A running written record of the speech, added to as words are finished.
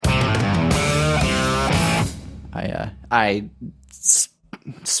I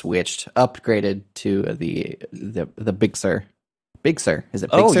switched, upgraded to the Big Sur. Big Sur. Is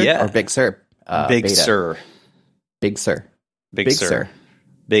it Big Sur or Big Sur? Big Beta? Sur. Big Sur. Big Sur.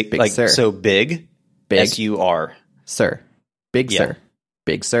 Big like Sur. So big. SUR. Sir. Big Sur.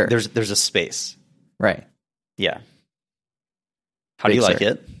 Big Sur. There's a space. Right. Yeah. How do you like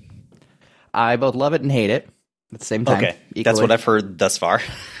it? I both love it and hate it at the same time. Okay. Equally. That's what I've heard thus far.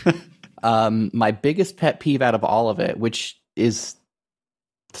 My biggest pet peeve out of all of it, which is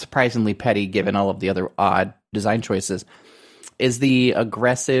surprisingly petty given all of the other odd design choices, is the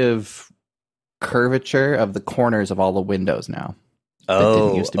aggressive curvature of the corners of all the windows now. That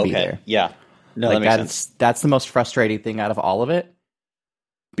didn't used to be there. Yeah. No, like that makes sense. That's the most frustrating thing out of all of it,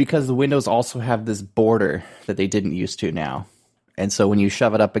 because the windows also have this border that they didn't used to now. And so when you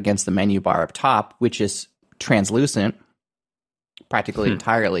shove it up against the menu bar up top, which is translucent, practically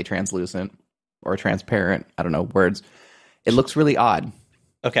entirely translucent or transparent, I don't know words, it looks really odd.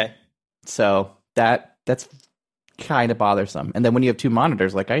 Okay. So that's kind of bothersome. And then when you have two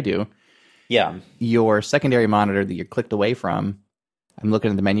monitors like I do, your secondary monitor that you're clicked away from, I'm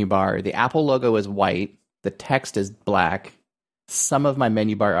looking at the menu bar, the Apple logo is white, the text is black, some of my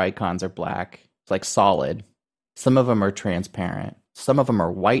menu bar icons are black, like solid, some of them are transparent, some of them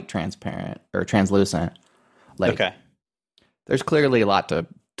are white transparent or translucent. Like, okay. There's clearly a lot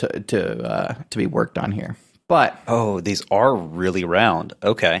to be worked on here. But these are really round.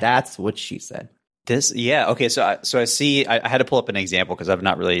 Okay. That's what she said. Okay. So I see. I had to pull up an example because I've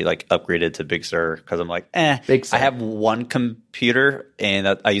not really like upgraded to Big Sur because I'm like, Big Sur. I have one computer and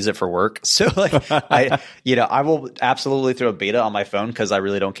I use it for work. So like, I will absolutely throw a beta on my phone because I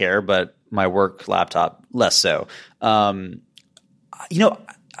really don't care, but my work laptop less so.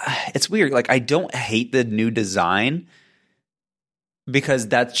 It's weird. Like, I don't hate the new design because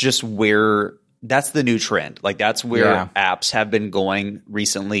that's just that's the new trend. Like, that's where apps have been going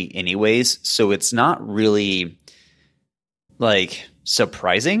recently anyways. So it's not really like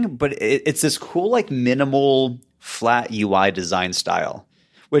surprising, but it's this cool, like, minimal flat UI design style,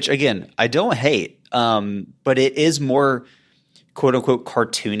 which again, I don't hate. But it is more quote unquote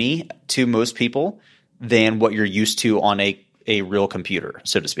cartoony to most people than what you're used to on a real computer,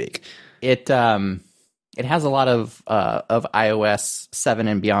 so to speak. It has a lot of iOS 7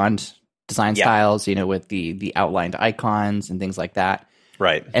 and beyond design styles, with the outlined icons and things like that.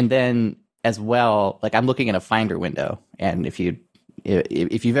 Right. And then as well, like, I'm looking at a Finder window, and if you've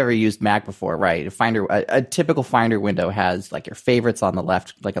ever used Mac before, right, a typical Finder window has like your favorites on the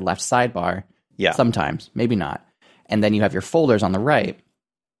left, like a left sidebar. Yeah. Sometimes, maybe not. And then you have your folders on the right.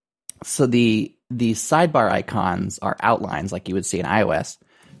 So the sidebar icons are outlines like you would see in iOS,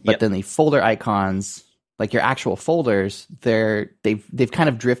 but then the folder icons, like your actual folders, they've kind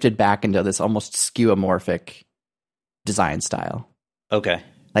of drifted back into this almost skeuomorphic design style. Okay.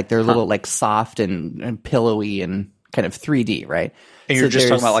 Like they're a little like soft and pillowy and kind of 3D, right? And you're just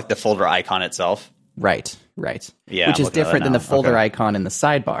talking about like the folder icon itself? Right. Yeah. Which is different than the folder icon in the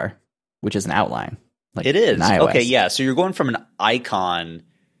sidebar, which is an outline. Like it is. iOS. Okay, yeah. So you're going from an icon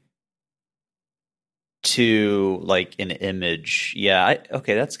to like an image. Yeah.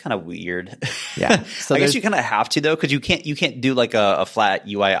 Okay, that's kind of weird. Yeah. So I guess you kind of have to though, because you can't do like a flat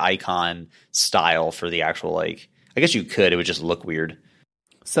UI icon style for the actual, like, I guess you could. It would just look weird.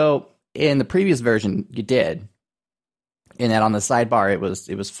 So in the previous version, you did. In that on the sidebar, it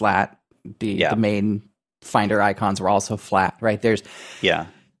was flat. The main Finder icons were also flat, right? The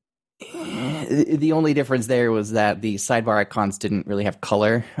only difference there was that the sidebar icons didn't really have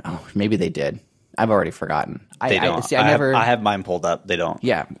color. Oh, maybe they did. I've already forgotten. They don't. I have mine pulled up. They don't.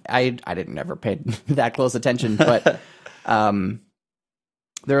 Yeah, I didn't ever pay that close attention, but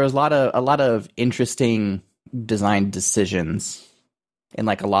there was a lot of interesting design decisions in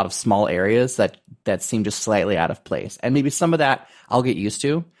like a lot of small areas that seem just slightly out of place, and maybe some of that I'll get used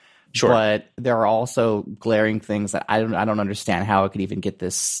to. Sure. But there are also glaring things that I don't understand how it could even get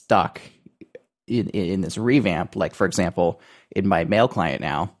this stuck in this revamp. Like, for example, in my mail client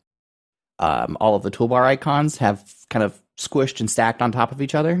now, all of the toolbar icons have kind of squished and stacked on top of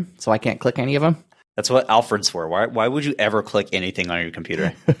each other, so I can't click any of them. That's what Alfred's for. Why would you ever click anything on your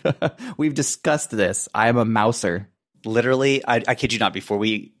computer? We've discussed this. I am a mouser. Literally, I kid you not. Before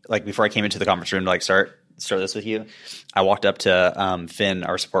I came into the conference room to like start this with you, I walked up to Finn,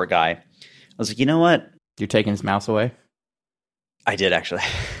 our support guy. I was like, you know what? You're taking his mouse away? I did, actually.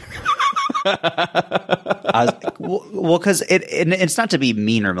 Because it's not to be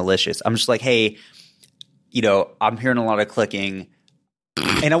mean or malicious. I'm just like, hey, I'm hearing a lot of clicking,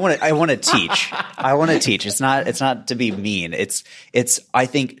 and I want to teach. I want to teach. It's not to be mean. It's. I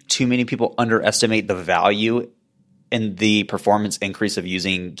think too many people underestimate the value in the performance increase of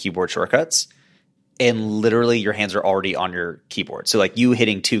using keyboard shortcuts, and literally your hands are already on your keyboard. So like you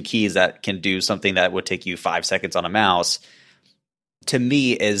hitting 2 keys that can do something that would take you 5 seconds on a mouse, to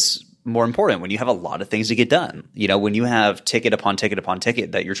me is more important when you have a lot of things to get done. You know, when you have ticket upon ticket upon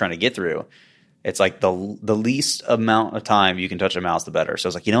ticket that you're trying to get through, it's like the least amount of time you can touch a mouse, the better. So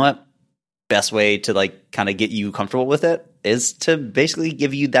it's like, you know what? Best way to like kind of get you comfortable with it is to basically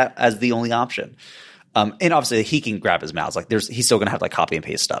give you that as the only option. And obviously he can grab his mouse. Like he's still gonna have like copy and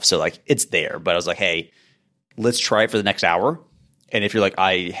paste stuff. So like it's there. But I was like, hey, let's try it for the next hour. And if you're like,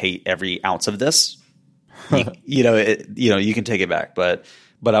 I hate every ounce of this, you know, you can take it back. But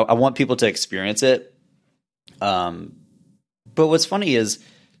I want people to experience it. But what's funny is,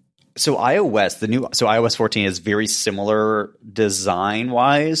 so iOS 14 is very similar design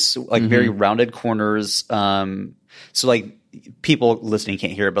wise, like very rounded corners. So like people listening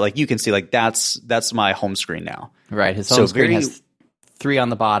can't hear it, but like you can see like that's my home screen now. Right. His home screen has 3 on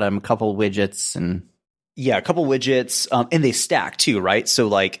the bottom, a couple widgets, and a couple widgets, and they stack too, right? So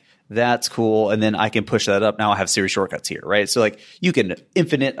like that's cool, and then I can push that up. Now I have Siri shortcuts here, right? So like you can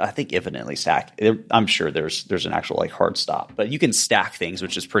infinitely stack. I'm sure there's an actual like hard stop, but you can stack things,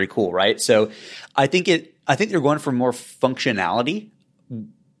 which is pretty cool, right? So I think they're going for more functionality,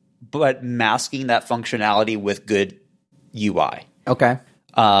 but masking that functionality with good UI. Okay.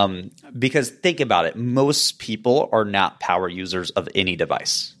 Because think about it, most people are not power users of any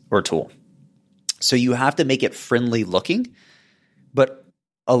device or tool, so you have to make it friendly looking, but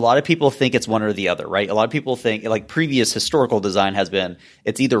a lot of people think it's one or the other, right? A lot of people think like previous historical design has been,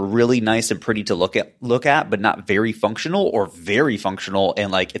 it's either really nice and pretty to look at, but not very functional, or very functional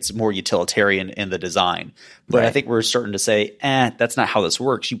and like it's more utilitarian in the design. But right. I think we're starting to say, that's not how this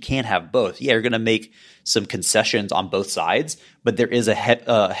works. You can't have both. Yeah, you're going to make some concessions on both sides, but there is a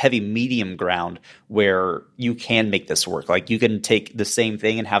heavy medium ground where you can make this work. Like you can take the same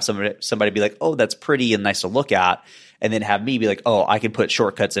thing and have somebody be like, oh, that's pretty and nice to look at. And then have me be like, oh, I can put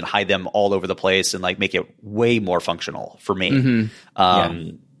shortcuts and hide them all over the place and like make it way more functional for me.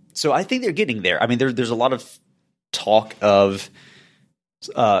 So I think they're getting there. I mean, there's a lot of talk of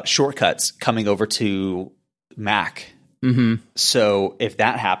shortcuts coming over to Mac. So if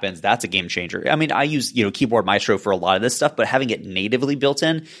that happens, that's a game changer. I mean, I use Keyboard Maestro for a lot of this stuff, but having it natively built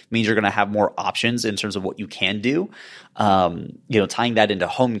in means you're going to have more options in terms of what you can do. Tying that into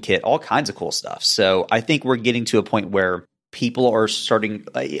HomeKit, all kinds of cool stuff. So I think we're getting to a point where people are starting.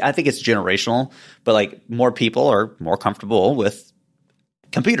 I think it's generational, but like more people are more comfortable with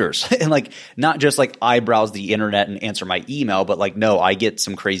computers and like not just like I browse the internet and answer my email, but like no, I get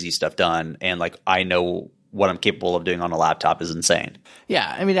some crazy stuff done, and like I know what I'm capable of doing on a laptop is insane. Yeah,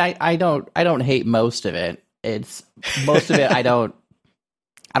 I mean, I don't hate most of it. It's most of it I don't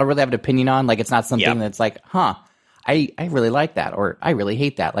really have an opinion on. Like, it's not something that's like, I really like that, or I really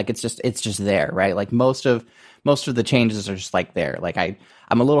hate that. Like, it's just there, right? Like most of the changes are just like there. Like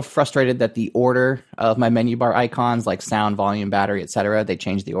I'm a little frustrated that the order of my menu bar icons, like sound, volume, battery, etc., they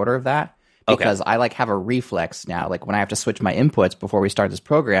changed the order of that because I like have a reflex now. Like when I have to switch my inputs before we start this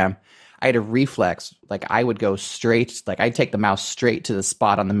program, I had a reflex. Like I would go straight, like I'd take the mouse straight to the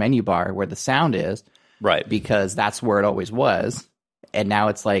spot on the menu bar where the sound is. Right. Because that's where it always was. And now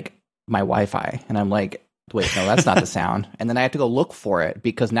it's like my Wi-Fi. And I'm like, wait, no, that's not the sound. And then I have to go look for it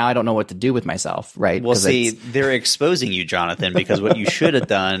because now I don't know what to do with myself, right? Well, see, they're exposing you, Jonathan, because what you should have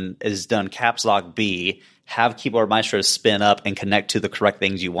done is done caps lock B, have Keyboard Maestro spin up and connect to the correct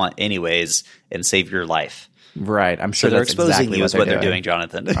things you want anyways, and save your life. Right. I'm sure so they're exposing exactly you is what they're doing,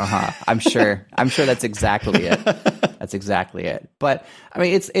 Jonathan. I'm sure that's exactly it. That's exactly it. But I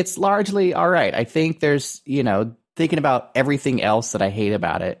mean, it's largely all right. I think there's, thinking about everything else that I hate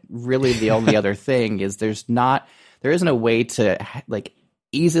about it, really the only other thing is there isn't a way to like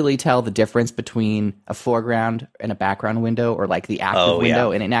easily tell the difference between a foreground and a background window, or like the active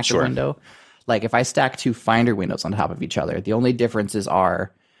window and inactive window. Like if I stack 2 Finder windows on top of each other, the only differences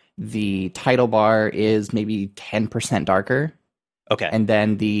are the title bar is maybe 10% darker. Okay. And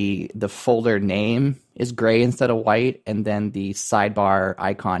then the folder name is gray instead of white, and then the sidebar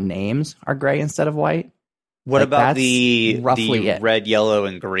icon names are gray instead of white. What about the red, yellow,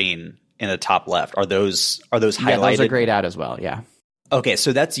 and green in the top left? Are those highlighted? Yeah, those are grayed out as well, yeah. Okay,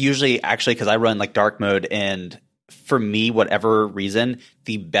 so that's usually actually because I run like dark mode, and for me, whatever reason,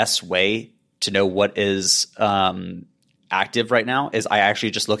 the best way to know what is active right now is I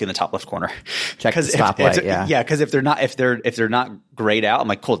actually just look in the top left corner. Check the stoplight, yeah. Yeah, because if they're not grayed out, I'm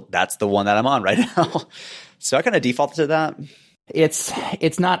like, cool, that's the one that I'm on right now. So I kind of default to that.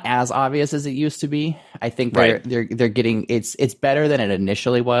 It's not as obvious as it used to be. I think they're getting it's better than it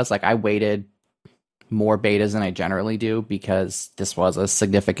initially was. Like I waited more betas than I generally do because this was a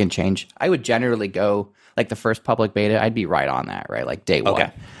significant change. I would generally go like the first public beta. I'd be right on that, right? Like day one.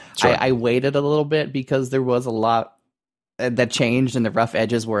 Okay. Sure. I waited a little bit because there was a lot that changed and the rough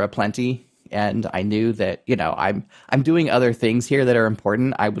edges were aplenty. And I knew that, you know, I'm doing other things here that are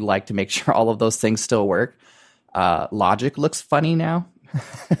important. I would like to make sure all of those things still work. Logic looks funny now.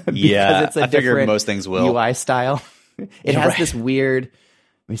 Yeah, it's a I figured most things will. UI style. It has this weird.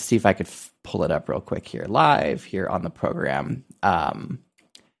 Let me see if I could pull it up real quick here, live here on the program.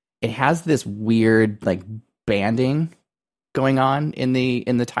 It has this weird like banding going on in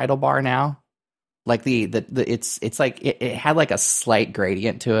the title bar now. Like it's like it had like a slight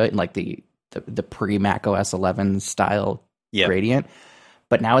gradient to it, and like the pre Mac OS 11 style gradient.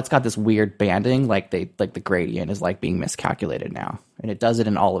 But now it's got this weird banding, like the gradient is like being miscalculated now, and it does it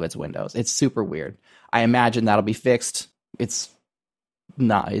in all of its windows. It's super weird. I imagine that'll be fixed. It's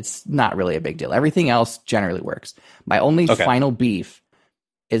not really a big deal. Everything else generally works. My only final beef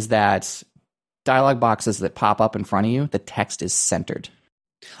is that dialog boxes that pop up in front of you, the text is centered.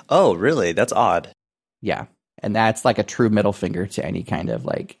 Oh, really? That's odd. Yeah, and that's like a true middle finger to any kind of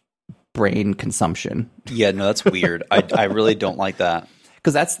like brain consumption. Yeah, no, that's weird. I really don't like that.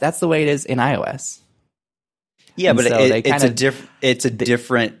 Because that's the way it is in iOS. Yeah, and but so it's a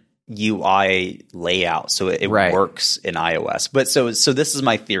different UI layout, so it works in iOS. But so this is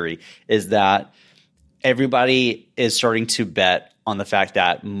my theory: is that everybody is starting to bet on the fact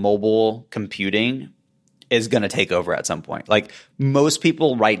that mobile computing is going to take over at some point. Like most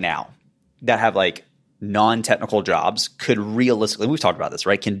people right now that have like non-technical jobs could realistically, we've talked about this,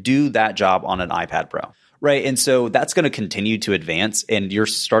 right? Can do that job on an iPad Pro. Right. And so that's going to continue to advance. And you're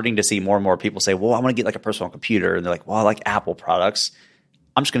starting to see more and more people say, well, I want to get like a personal computer. And they're like, well, I like Apple products.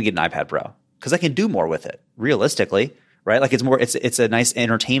 I'm just going to get an iPad Pro because I can do more with it realistically. Right. Like it's a nice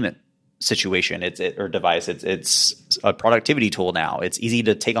entertainment situation. Or device. It's a productivity tool now. It's easy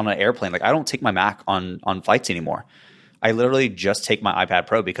to take on an airplane. Like I don't take my Mac on flights anymore. I literally just take my iPad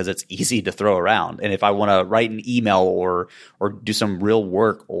Pro because it's easy to throw around. And if I want to write an email or do some real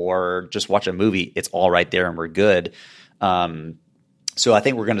work or just watch a movie, it's all right there and we're good. So I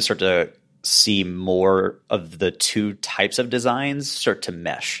think we're going to start to see more of the two types of designs start to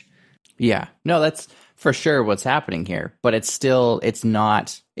mesh. Yeah. No, that's for sure what's happening here. But it's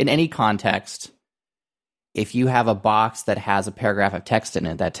not in any context. If you have a box that has a paragraph of text in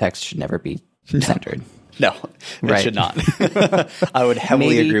it, that text should never be centered. No, it should not. I would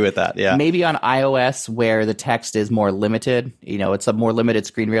heavily agree with that. Yeah. Maybe on iOS where the text is more limited, you know, it's a more limited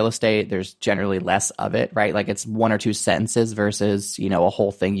screen real estate. There's generally less of it, right? Like it's one or two sentences versus, you know, a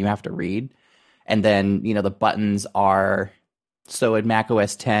whole thing you have to read. And then, you know, the buttons are, so in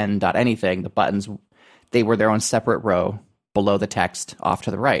macOS 10.anything, the buttons, they were their own separate row below the text off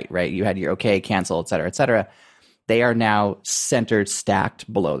to the right? You had your okay, cancel, et cetera, et cetera. They are now centered,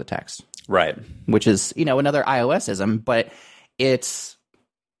 stacked below the text. Right. Which is, you know, another iOSism, but it's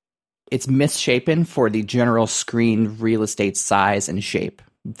misshapen for the general screen real estate size and shape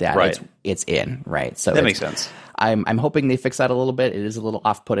that it's in, right? So that makes sense. I'm hoping they fix that a little bit. It is a little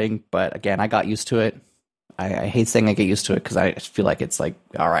off-putting, but again, I got used to it. I hate saying I get used to it because I feel like it's like,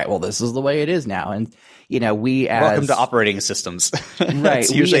 all right, well, this is the way it is now. And, you know, welcome to operating systems. Right.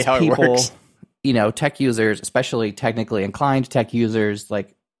 That's usually how it works. You know, tech users, especially technically inclined tech users,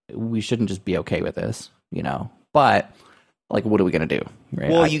 like, we shouldn't just be okay with this, you know. But like, what are we going to do? Right?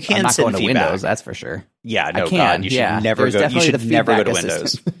 Well, you can I'm not send going to feedback. Windows, that's for sure. Yeah, no, God, you should never go. You should never go to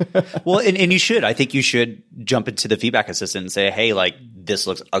Windows. Well, and you should. I think you should jump into the feedback assistant and say, "Hey, like this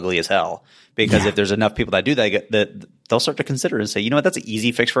looks ugly as hell." Because if there's enough people that do that, they'll start to consider and say, "You know what? That's an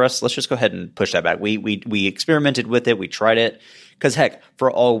easy fix for us. Let's just go ahead and push that back." We experimented with it. We tried it. Because heck,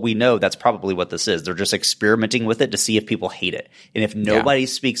 for all we know, that's probably what this is. They're just experimenting with it to see if people hate it. And if nobody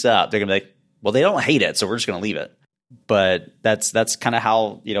speaks up, they're going to be like, well, they don't hate it, so we're just going to leave it. But that's kind of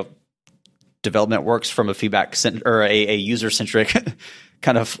how, you know, development works from a feedback or a user-centric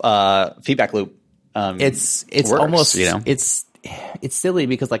kind of feedback loop. It's works, almost, you know, it's silly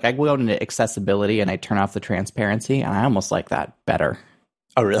because like I go into accessibility and I turn off the transparency and I almost like that better.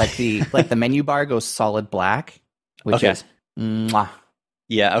 Oh, really? Like the menu bar goes solid black, which is mwah.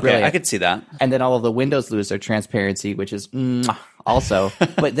 Yeah, okay, brilliant. I could see that. And then all of the windows lose their transparency, which is mwah also.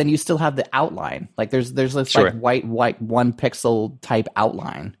 But then you still have the outline. Like there's this like white 1 pixel type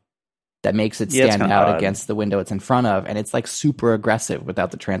outline that makes it stand out against the window it's in front of, and it's like super aggressive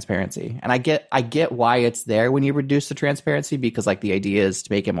without the transparency. And I get why it's there when you reduce the transparency, because like the idea is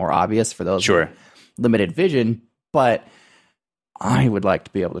to make it more obvious for those with limited vision, but I would like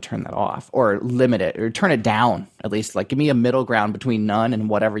to be able to turn that off or limit it or turn it down at least. Like give me a middle ground between none and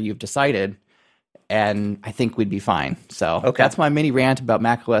whatever you've decided. and I think we'd be fine. So that's my mini rant about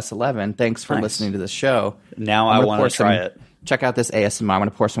macOS 11. Thanks for listening to this show. Now I want to try it. Check out this ASMR. I'm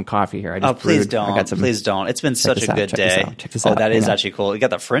going to pour some coffee here. Please don't. Please don't. It's been such a good day. Check this out. That is actually cool. You got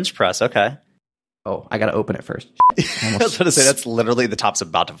the French press. Okay. Oh, I got to open it first. I was going to say, that's literally the top's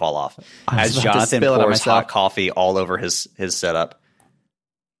about to fall off. As Jonathan pours hot coffee all over his setup.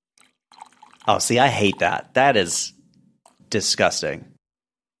 Oh, see, I hate that. That is disgusting.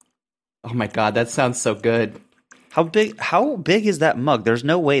 Oh my God, that sounds so good. How big is that mug? There's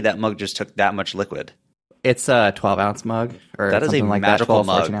no way that mug just took that much liquid. It's a 12-ounce mug, or that is a like magical that,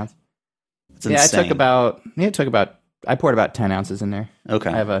 12, mug. Ounce. It's insane. I poured about 10 ounces in there. Okay.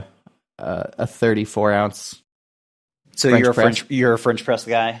 I have a 34-ounce. So you're a French press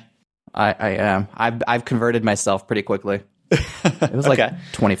guy? I am. I've converted myself pretty quickly. It was like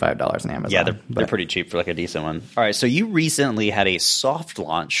 $25 on Amazon. Yeah, they're pretty cheap for like a decent one. All right, so you recently had a soft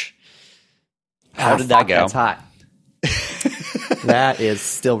launch. How did that go? That's hot. That is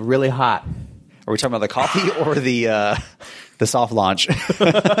still really hot. Are we talking about the coffee or the soft launch?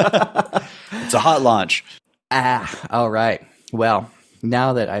 It's a hot launch. All right. Well,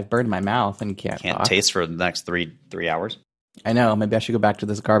 now that I've burned my mouth and can't taste for the next three hours. I know. Maybe I should go back to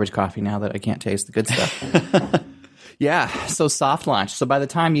this garbage coffee now that I can't taste the good stuff. Yeah. So soft launch. So by the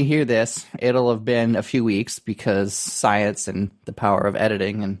time you hear this, it'll have been a few weeks because science and the power of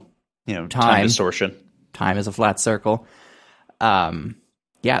editing and time distortion. Time is a flat circle. The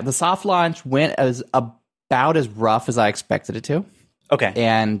soft launch went about as rough as I expected it to. Okay.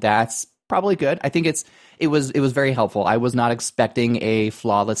 And that's probably good. I think it was very helpful. I was not expecting a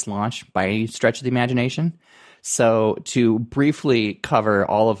flawless launch by any stretch of the imagination. So to briefly cover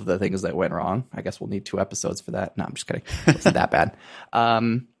all of the things that went wrong, I guess we'll need 2 episodes for that. No, I'm just kidding. It's not that bad.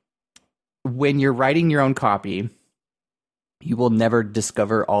 When you're writing your own copy, you will never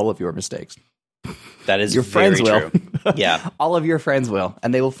discover all of your mistakes. That is your very friends will. True. Yeah. All of your friends will,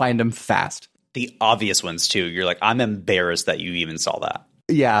 and they will find them fast. The obvious ones too. You're like, I'm embarrassed that you even saw that.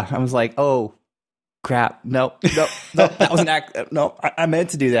 Yeah. I was like, oh, crap. No, that was an act. No, I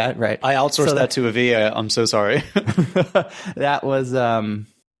meant to do that. Right. I outsourced that to a VA. I'm so sorry. That was the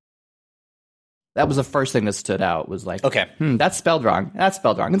first thing that stood out was like, okay, that's spelled wrong.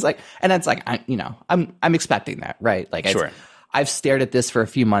 It's like, and it's like, I'm expecting that. Right. Like, sure. I've stared at this for a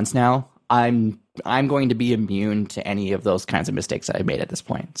few months now. I'm going to be immune to any of those kinds of mistakes that I made at this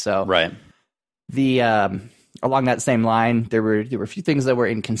point. So right. Along that same line, there were a few things that were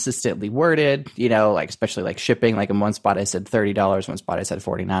inconsistently worded, like especially like shipping. Like in one spot I said $30, one spot I said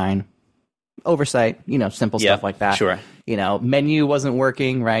 $49. Oversight, simple stuff like that. Sure. Menu wasn't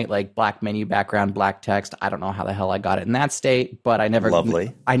working, right? Like black menu background, black text. I don't know how the hell I got it in that state, but I never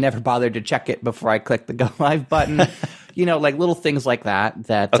bothered to check it before I clicked the go live button. Like little things like that.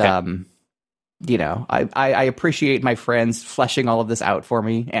 Okay. I appreciate my friends fleshing all of this out for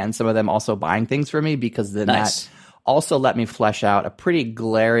me, and some of them also buying things for me, because then that also let me flesh out a pretty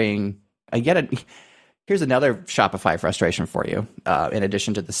glaring. Here's another Shopify frustration for you. In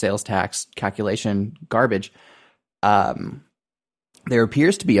addition to the sales tax calculation garbage, there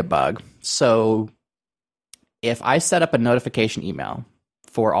appears to be a bug. So if I set up a notification email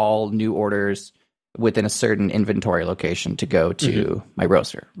for all new orders within a certain inventory location to go to my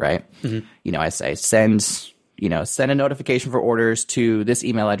roaster, right? Mm-hmm. I say send a notification for orders to this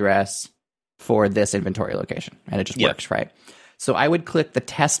email address for this inventory location, and it just works, right? So I would click the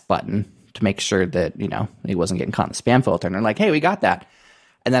test button to make sure that, he wasn't getting caught in the spam filter, and they're like, hey, we got that.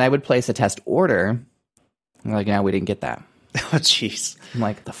 And then I would place a test order, and they're like, no, we didn't get that. Oh, jeez. I'm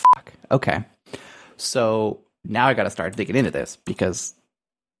like, the fuck? Okay. So now I got to start digging into this, because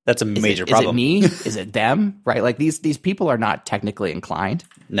that's a major problem. Is it me? Is it them? Right? Like these people are not technically inclined.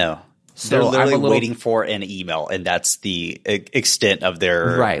 No. So they're literally waiting for an email, and that's the extent of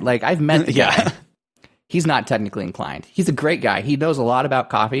their... Right. Like I've met the guy. He's not technically inclined. He's a great guy. He knows a lot about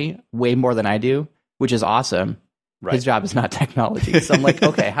coffee, way more than I do, which is awesome. Right. His job is not technology. So I'm like,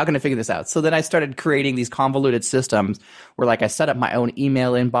 okay, how can I figure this out? So then I started creating these convoluted systems where like I set up my own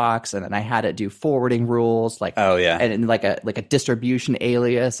email inbox, and then I had it do forwarding rules, like and like a distribution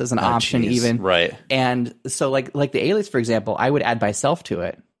alias as an option even. Right. And so like the alias, for example, I would add myself to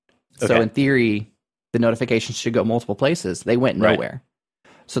it. So in theory, the notifications should go multiple places. They went nowhere.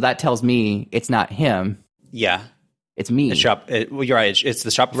 So that tells me it's not him. Yeah. It's me. You're right. It's the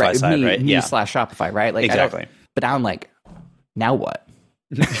Shopify side, right? Me / Shopify, right? Like exactly. But now I'm like, now what?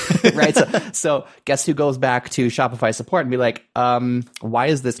 Right? So guess who goes back to Shopify support and be like, why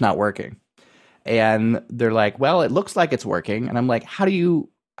is this not working? And they're like, well, it looks like it's working. And I'm like, how do you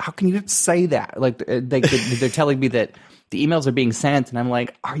how can you say that? Like they're telling me that the emails are being sent, and I'm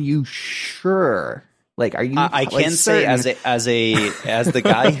like, are you sure? Like, are you? I can say as the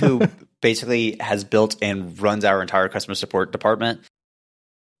guy who basically has built and runs our entire customer support department,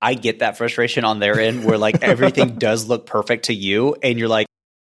 I get that frustration on their end where like everything does look perfect to you, and you're like,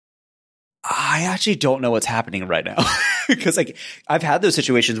 I actually don't know what's happening right now. Because like I've had those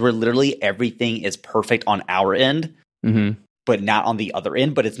situations where literally everything is perfect on our end, but not on the other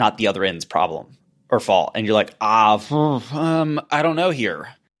end. But it's not the other end's problem or fault, and you're like, I don't know here.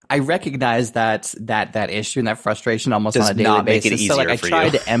 I recognize that issue and that frustration almost on a daily basis. So like I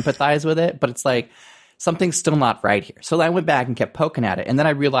tried to empathize with it, but it's like something's still not right here. So I went back and kept poking at it, and then I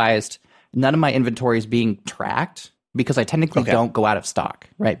realized none of my inventory is being tracked because I technically don't go out of stock,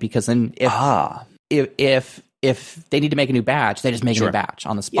 right? Because then if they need to make a new batch, they just make a new batch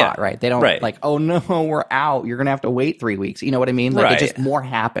on the spot, right? They don't like, oh no, we're out. You're gonna have to wait 3 weeks. You know what I mean? Like it just more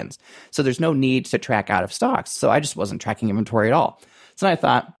happens. So there's no need to track out of stocks. So I just wasn't tracking inventory at all. So I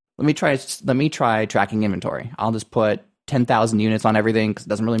thought, let me try tracking inventory. I'll just put 10,000 units on everything because it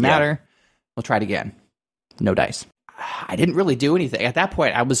doesn't really matter. We'll try it again. No dice. I didn't really do anything at that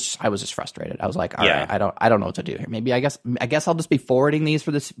point. I was just frustrated. I was like, all right, I don't know what to do here. Maybe I guess I'll just be forwarding these for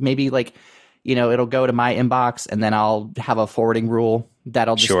this. Maybe like, it'll go to my inbox and then I'll have a forwarding rule that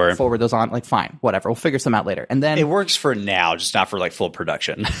I'll just forward those on. Like, fine, whatever. We'll figure some out later. And then it works for now, just not for like full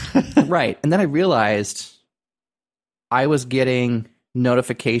production. Right. And then I realized I was getting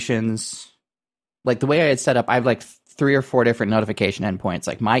notifications. Like the way I had set up, I have like 3 or 4 different notification endpoints,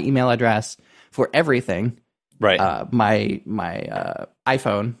 like my email address for everything. Right. My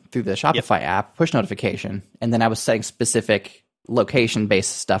iPhone through the Shopify app, push notification. And then I was setting specific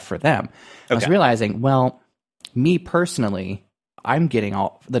location-based stuff for them. I was realizing, well, me personally, I'm getting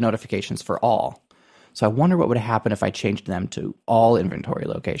all the notifications for all. So I wonder what would happen if I changed them to all inventory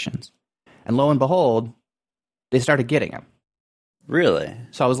locations. And lo and behold, they started getting them. Really?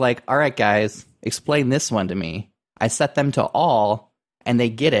 So I was like, all right, guys, explain this one to me. I set them to all, and they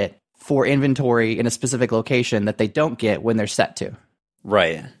get it for inventory in a specific location that they don't get when they're set to.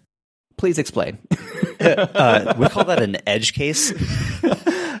 Right. Please explain. We call that an edge case.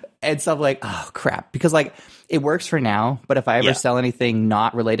 And stuff like, oh, crap. Because, like, it works for now, but if I ever sell anything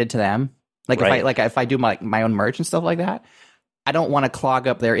not related to them, like, if I do my own merch and stuff like that, I don't want to clog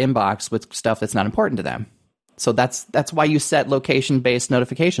up their inbox with stuff that's not important to them. So that's why you set location-based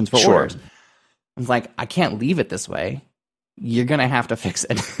notifications for orders. It's like, I can't leave it this way. You're going to have to fix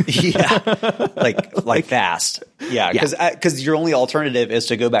it. like fast. Yeah, because your only alternative is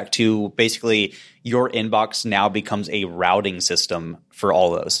to go back to basically your inbox now becomes a routing system for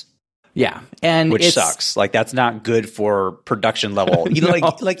all those. Yeah, and which sucks. Like that's not good for production level.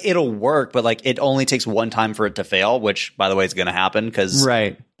 Like it'll work, but like it only takes one time for it to fail, which by the way is going to happen because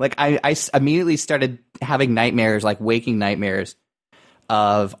Like I immediately started having nightmares, like waking nightmares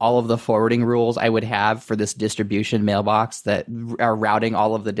of all of the forwarding rules I would have for this distribution mailbox that are routing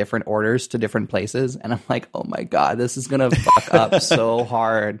all of the different orders to different places. And I'm like, oh my God, this is going to fuck up so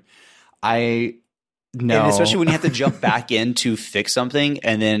hard. No. And especially when you have to jump back in to fix something.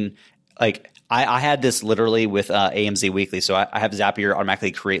 And then like I had this literally with AMZ Weekly. So I have Zapier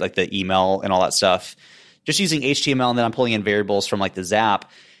automatically create like the email and all that stuff just using HTML. And then I'm pulling in variables from like the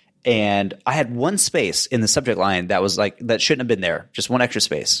Zap. And I had one space in the subject line that was like, that shouldn't have been there. Just one extra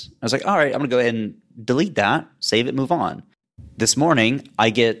space. I was like, all right, I'm going to go ahead and delete that, save it, move on. This morning,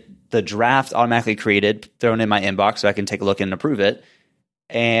 I get the draft automatically created, thrown in my inbox so I can take a look and approve it.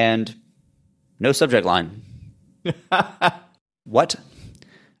 And no subject line. What?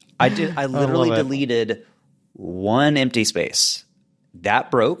 I literally deleted one empty space. That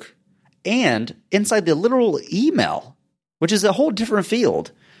broke. And inside the literal email, which is a whole different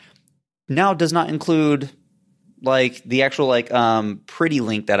field, now does not include like the actual like pretty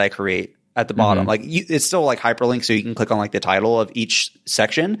link that I create at the bottom. Like it's still like hyperlink, so you can click on like the title of each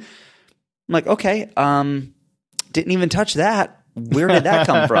section. I'm like, okay, didn't even touch that. Where did that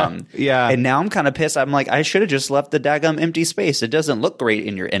come from? And now I'm kind of pissed. I'm like, I should have just left the daggum empty space. It doesn't look great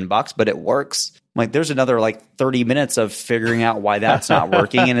in your inbox, but it works. I'm like, there's another like 30 minutes of figuring out why that's not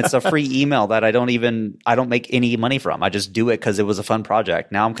working. And it's a free email that I don't make any money from. I just do it because it was a fun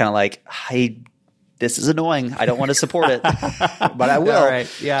project. Now I'm kind of like, this is annoying. I don't want to support it, but I will. All right.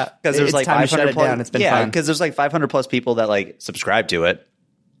 Yeah. Because there's like 500 plus, it's been fun. Because there's like 500 plus people that like subscribe to it,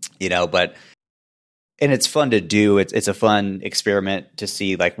 and it's fun to do. It's a fun experiment to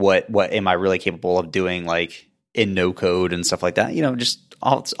see like what am I really capable of doing like in no code and stuff like that. Just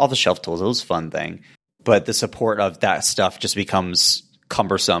all the shelf tools. It was a fun thing, but the support of that stuff just becomes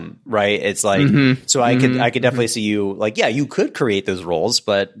cumbersome, right? It's like, so I could definitely see you like, yeah, you could create those roles,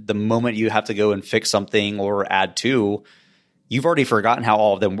 but the moment you have to go and fix something or add to, you've already forgotten how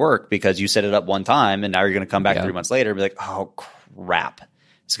all of them work because you set it up one time and now you're going to come back 3 months later and be like, oh crap.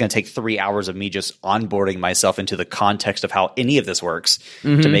 It's going to take 3 hours of me just onboarding myself into the context of how any of this works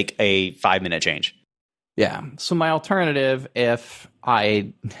to make a 5-minute change. Yeah. So my alternative, if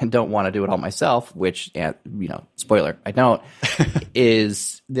I don't want to do it all myself, which, spoiler, I don't,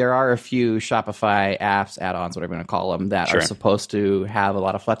 is there are a few Shopify apps, add-ons, whatever you want to call them, that are supposed to have a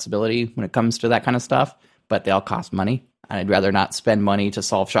lot of flexibility when it comes to that kind of stuff, but they all cost money. And I'd rather not spend money to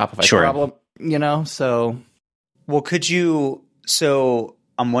solve Shopify's problem, so. Well, could you, so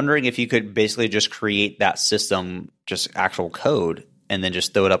I'm wondering if you could basically just create that system, just actual code, and then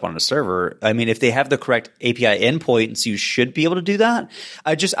just throw it up on a server. I mean, if they have the correct API endpoints, you should be able to do that.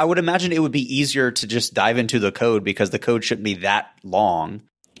 I would imagine it would be easier to just dive into the code because the code shouldn't be that long.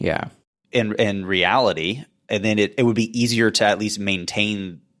 Yeah. In reality. And then it would be easier to at least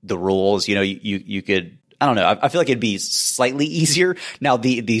maintain the rules. You could, I don't know. I feel like it'd be slightly easier. Now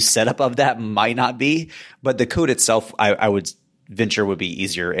the setup of that might not be, but the code itself, I would venture would be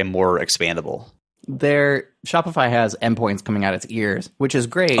easier and more expandable. Shopify has endpoints coming out its ears, which is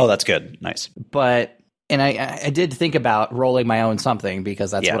great. Oh, that's good. Nice. But, and I did think about rolling my own something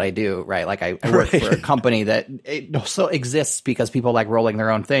because that's what I do, right? Like I work for a company that it also exists because people like rolling their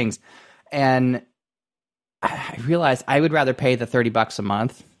own things. And I realized I would rather pay the $30 a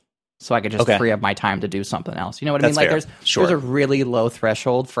month so I could just free up my time to do something else. You know what I mean? Like there's a really low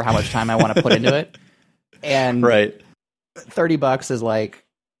threshold for how much time I want to put into it. And $30 is like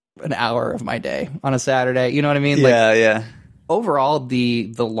an hour of my day on a Saturday. You know what I mean? Yeah. Overall,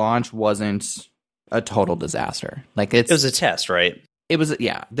 the launch wasn't a total disaster. Like it was a test, right? It was,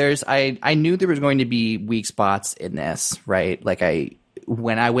 yeah. I knew there was going to be weak spots in this, right? Like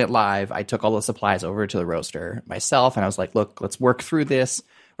when I went live, I took all the supplies over to the roaster myself, and I was like, look, let's work through this,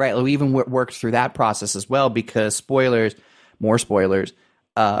 right? We even worked through that process as well because more spoilers.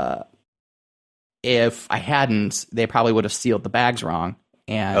 If I hadn't, they probably would have sealed the bags wrong.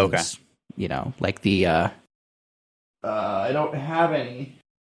 And, like the, I don't have any.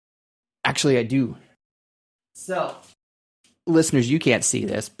 Actually, I do. So, listeners, you can't see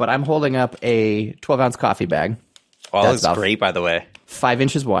this, but I'm holding up a 12-ounce coffee bag. Oh, that's great, by the way. 5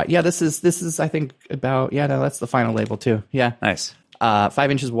 inches wide. Yeah, this is, I think, about, that's the final label, too. Yeah. Nice. 5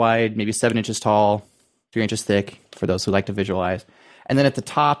 inches wide, maybe 7 inches tall, 3 inches thick, for those who like to visualize. And then at the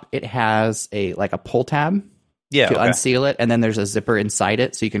top, it has a pull tab. To unseal it, and then there's a zipper inside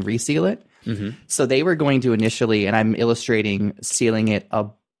it so you can reseal it. So they were going to initially, and I'm illustrating sealing it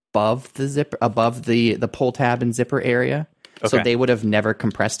above the zipper, above the pull tab and zipper area. So they would have never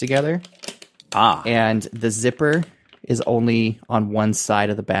compressed together. And the zipper is only on one side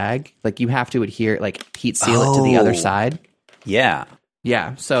of the bag. Like you have to heat seal it to the other side. Yeah.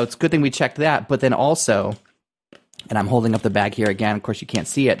 Yeah. So it's a good thing we checked that. But then also, and I'm holding up the bag here again. Of course, you can't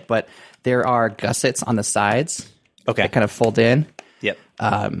see it, but there are gussets on the sides that kind of fold in. Yep.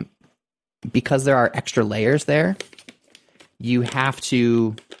 Because there are extra layers there, you have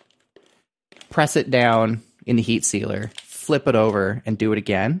to press it down in the heat sealer, flip it over, and do it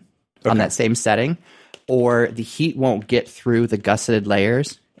again on that same setting, or the heat won't get through the gusseted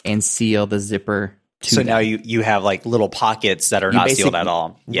layers and seal the zipper. So now you have like little pockets that are not sealed at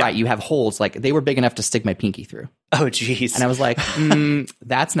all. Yeah. Right. You have holes. Like they were big enough to stick my pinky through. Oh, geez. And I was like,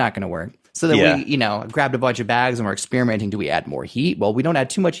 that's not going to work. So then we, grabbed a bunch of bags and we're experimenting. Do we add more heat? Well, we don't add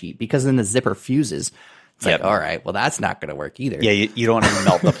too much heat because then the zipper fuses. It's like, all right, well, that's not going to work either. Yeah, you don't want to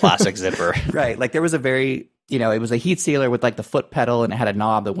melt the plastic zipper. Right. Like there was a very, it was a heat sealer with like the foot pedal and it had a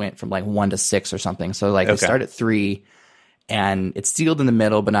knob that went from like 1 to 6 or something. So like we started at 3 and it's sealed in the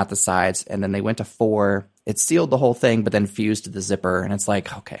middle, but not the sides. And then they went to 4. It sealed the whole thing, but then fused to the zipper. And it's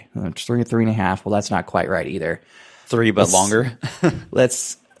like, okay, 3.5. Well, that's not quite right either. 3, but longer.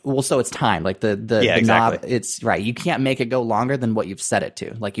 So it's time. Like the knob, it's right. You can't make it go longer than what you've set it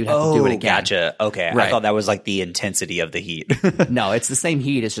to. Like you'd have to do it again. Gotcha. Okay. Right. I thought that was like the intensity of the heat. No, it's the same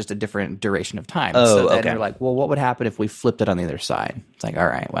heat. It's just a different duration of time. So then you're like, well, what would happen if we flipped it on the other side? It's like, all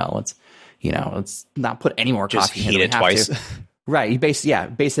right, well, let's not put any more just coffee heat in. It twice. Right. You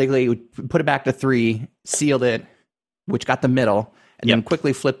basically put it back to 3, sealed it, which got the middle, and then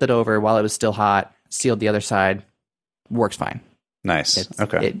quickly flipped it over while it was still hot, sealed the other side. Works fine. Nice.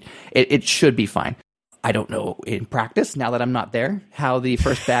 It should be fine. I don't know in practice, now that I'm not there, how the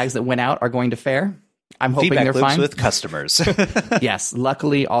first bags that went out are going to fare. I'm hoping Feedback they're loops fine. with customers. Yes.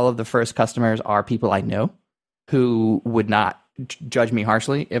 Luckily, all of the first customers are people I know who would not judge me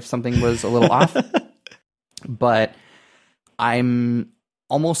harshly if something was a little off. But I'm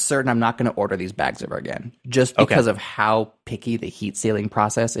almost certain I'm not going to order these bags ever again, just because of how picky the heat sealing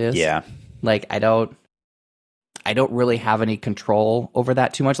process is. Yeah. Like I don't really have any control over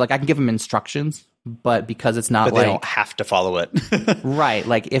that too much. Like I can give them instructions, but because it's not, but they don't have to follow it. Right.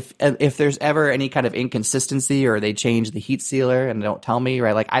 Like if there's ever any kind of inconsistency or they change the heat sealer and they don't tell me,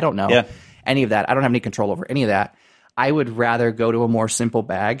 right? Like I don't know any of that. I don't have any control over any of that. I would rather go to a more simple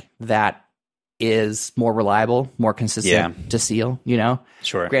bag that is more reliable, more consistent to seal, you know?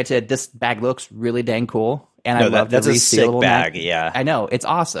 Sure. Granted, this bag looks really dang cool. And I love that's the resealable a sick bag. Yeah. I know. It's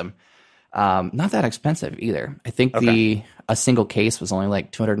awesome. Not that expensive either. I think a single case was only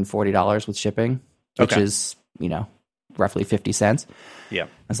like $240 with shipping, which is, you know, roughly 50 cents. Yeah. I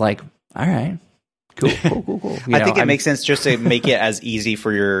was like, all right, cool. I think it makes sense just to make it as easy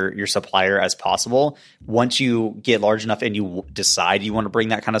for your supplier as possible. Once you get large enough and you decide you want to bring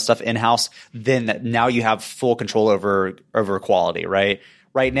that kind of stuff in-house, then now you have full control over quality, right?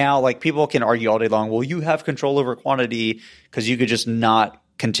 Right now, like people can argue all day long, well, you have control over quantity because you could just not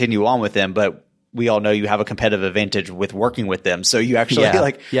continue on with them, but we all know you have a competitive advantage with working with them. So you actually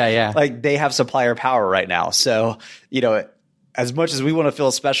like they have supplier power right now. So, you know, as much as we want to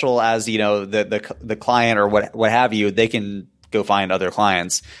feel special as, you know, the client or what have you, they can go find other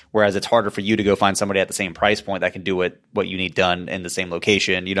clients. Whereas it's harder for you to go find somebody at the same price point that can do what you need done in the same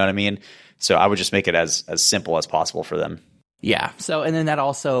location. You know what I mean? So I would just make it as simple as possible for them. Yeah. So, and then that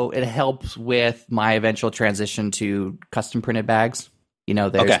also, it helps with my eventual transition to custom printed bags. You know,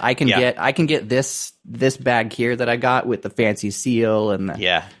 there's, I can get this bag here that I got with the fancy seal and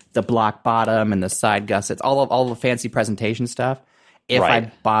the block bottom and the side gussets, all the fancy presentation stuff. If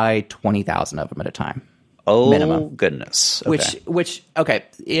I buy 20,000 of them at a time. Oh, minimum. Goodness. Okay. Which,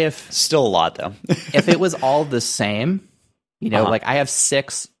 if still a lot though, if it was all the same, you know, like I have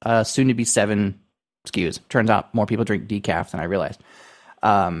 6, soon to be 7 SKUs. Turns out more people drink decaf than I realized.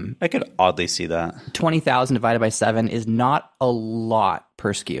 I could oddly see that. 20,000 divided by 7 is not a lot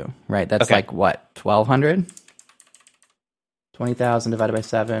per SKU, right? That's like what, 1,200? 20,000 divided by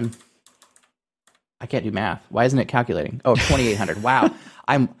 7. I can't do math. Why isn't it calculating? Oh, 2,800. Wow.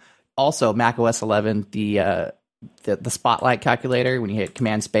 I'm also Mac OS 11, the Spotlight calculator, when you hit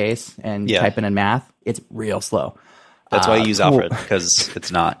Command Space and type in math, it's real slow. That's why I use Alfred, because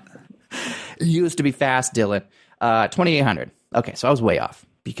it's not. It used to be fast, Dylan. 2,800. Okay, so I was way off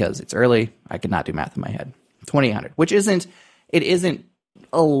because it's early. I could not do math in my head. 2,800, which isn't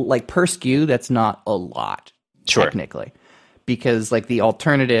like per SKU. That's not a lot technically, because like the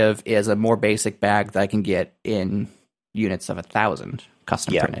alternative is a more basic bag that I can get in units of 1,000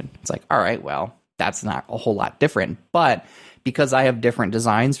 custom printed. It's like, all right, well, that's not a whole lot different, but because I have different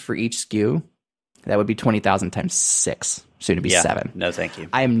designs for each SKU, that would be 20,000 times 6. Soon to be 7. No, thank you.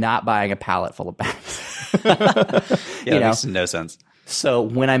 I am not buying a pallet full of bags. That makes no sense. So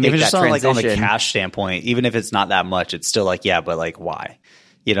when I make even that just transition, on the cash standpoint, even if it's not that much, it's still like, but like why?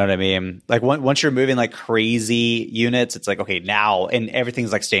 You know what I mean? Like once you're moving like crazy units, it's like, okay, now, and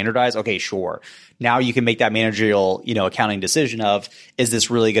everything's like standardized. Okay, sure. Now you can make that managerial, you know, accounting decision of, is this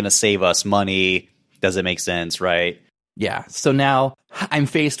really going to save us money? Does it make sense? Right. Yeah. So now I'm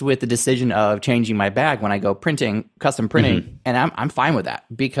faced with the decision of changing my bag when I go custom printing, and I'm fine with that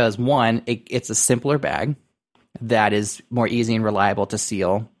because one, it's a simpler bag that is more easy and reliable to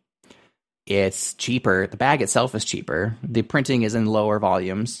seal. It's cheaper. The bag itself is cheaper. The printing is in lower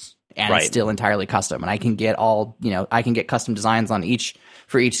volumes, and it's still entirely custom. And I can get I can get custom designs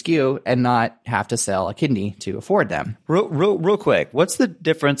for each SKU and not have to sell a kidney to afford them. Real quick, what's the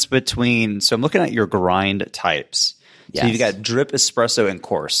difference between? So I'm looking at your grind types. So you've got drip, espresso, and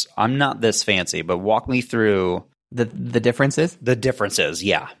coarse. I'm not this fancy, but walk me through the differences. The differences,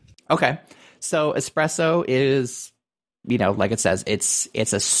 yeah. Okay, so espresso is, you know, like it says, it's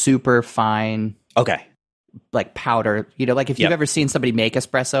a super fine, like powder. You know, like if you've ever seen somebody make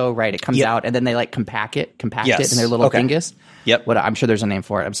espresso, right? It comes out and then they like compact it in their little fingers. Yep. I'm sure there's a name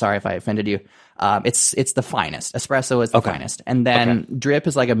for it. I'm sorry if I offended you. It's the finest. Espresso is the finest, and then drip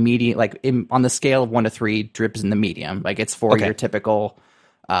is like a medium. Like on the scale of 1 to 3, drip is in the medium. Like it's for your typical,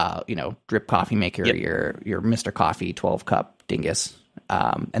 drip coffee maker, your Mr. Coffee 12-cup dingus.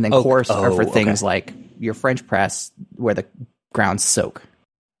 And then coarse are for things like your French press where the grounds soak.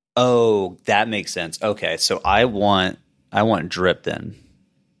 Oh, that makes sense. Okay, so I want drip then.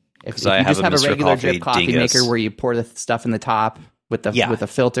 If you just have a regular drip coffee maker where you pour the stuff in the top with a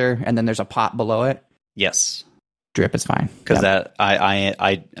filter, and then there's a pot below it. Yes, drip is fine because that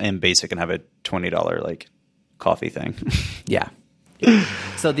I am basic and have a $20 like coffee thing. Yeah.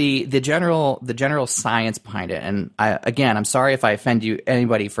 So the general science behind it, and I'm sorry if I offend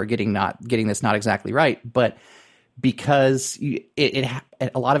anybody for getting this not exactly right, but because a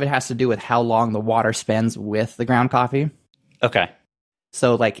lot of it has to do with how long the water spends with the ground coffee. Okay.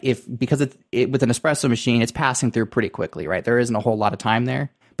 So like because with an espresso machine, it's passing through pretty quickly, right? There isn't a whole lot of time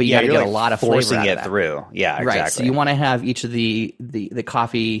there, but you got to get a lot of flavor out of that. Through. Yeah, exactly. Right. So you want to have each of the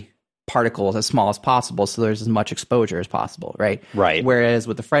coffee particles as small as possible, so there's as much exposure as possible, right? Right. Whereas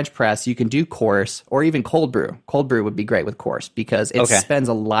with the French press, you can do coarse or even cold brew. Cold brew would be great with coarse because it spends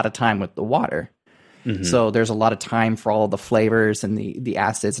a lot of time with the water. Mm-hmm. So there's a lot of time for all of the flavors and the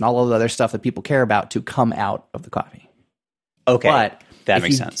acids and all of the other stuff that people care about to come out of the coffee. Okay. But that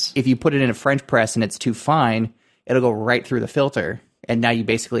makes sense. If you put it in a French press and it's too fine, it'll go right through the filter, and now you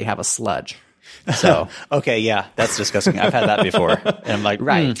basically have a sludge. So okay, yeah, that's disgusting. I've had that before, and I'm like,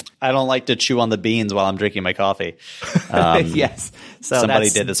 I don't like to chew on the beans while I'm drinking my coffee. Yes, so somebody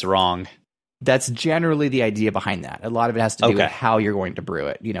did this wrong. That's generally the idea behind that. A lot of it has to do with how you're going to brew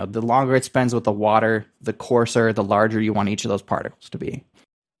it. You know, the longer it spends with the water, the coarser, the larger you want each of those particles to be.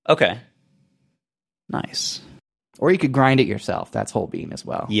 Okay, nice. Or you could grind it yourself. That's whole bean as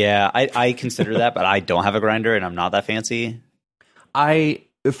well. Yeah, I consider that, but I don't have a grinder, and I'm not that fancy.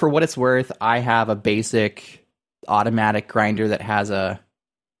 For what it's worth, I have a basic automatic grinder that has a,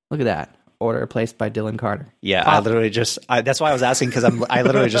 look at that, order placed by Dylan Carter. Yeah, I literally that's why I was asking, because I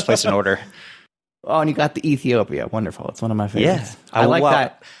literally just placed an order. Oh, and you got the Ethiopia. Wonderful. It's one of my favorites. Yeah. I like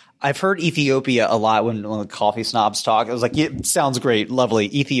that. I've heard Ethiopia a lot when the coffee snobs talk. I was like, it sounds great, lovely,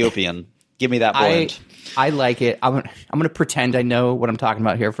 Ethiopian. Give me that blend. I like it. I'm going to pretend I know what I'm talking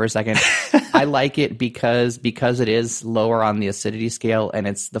about here for a second. I like it because it is lower on the acidity scale, and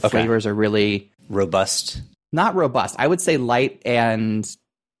the flavors are really robust. Not robust. I would say light and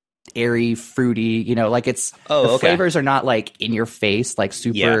airy, fruity. You know, like flavors are not like in your face, like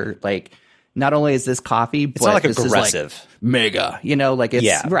super like. Not only is this coffee, but it's not like this aggressive, is like mega. You know, like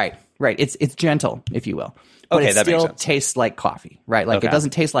it's right. It's gentle, if you will. But it still tastes like coffee, right? Like it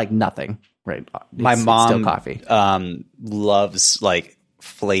doesn't taste like nothing. Right. My mom still coffee. Loves like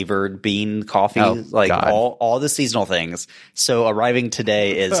flavored bean coffee, all the seasonal things. So arriving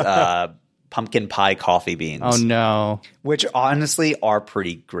today is pumpkin pie coffee beans. Oh no. Which honestly are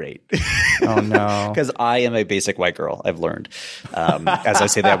pretty great. Oh no. Because I am a basic white girl, I've learned. As I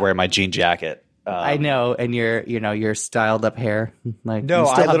say that, I wear my jean jacket. I know, and your styled up hair. Like no,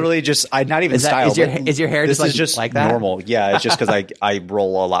 I literally I'm not even styled. Is your hair just like that? Normal? Yeah, it's just because I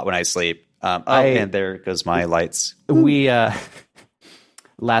roll a lot when I sleep. And there goes my lights. We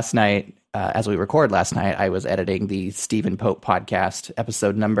last night, as we record last night, I was editing the Stephen Pope podcast,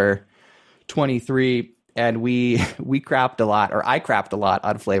 episode number 23, and we crapped a lot, or I crapped a lot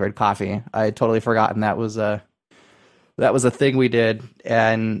on flavored coffee. I had totally forgotten that was a thing we did,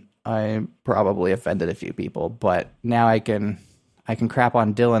 and I probably offended a few people. But now I can crap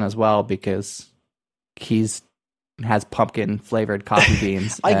on Dylan as well because he's has pumpkin flavored coffee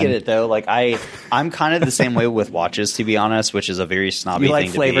beans. I get it though. Like I'm kind of the same way with watches, to be honest, which is a very snobby thing to be. You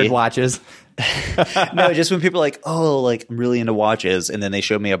like flavored watches? No, just when people are like, oh, like I'm really into watches, and then they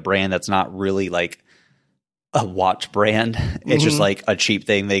show me a brand that's not really like a watch brand. It's just like a cheap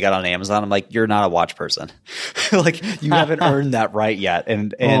thing they got on Amazon. I'm like, you're not a watch person. Like you haven't earned that right yet.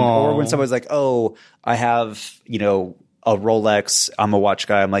 And or when someone's like, oh, I have, a Rolex, I'm a watch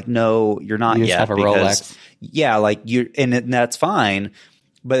guy. I'm like, no, you're not yet. You have a Rolex. Yeah, like and that's fine.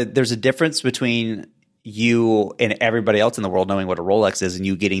 But there's a difference between you and everybody else in the world knowing what a Rolex is and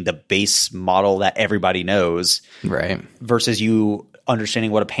you getting the base model that everybody knows. Right. Versus you understanding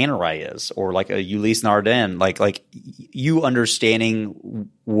what a Panerai is, or like a Ulysse Nardin, like you understanding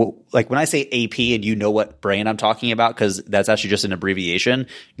like when I say AP and you know what brand I'm talking about, because that's actually just an abbreviation.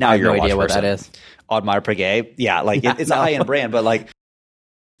 Now you're no idea what that is. Audemars Piguet, yeah, like it's a high end brand, but like,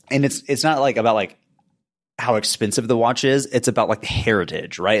 and it's not like about like how expensive the watch is. It's about like the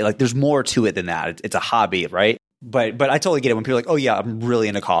heritage, right? Like there's more to it than that. It's a hobby, right? But I totally get it when people are like, oh yeah, I'm really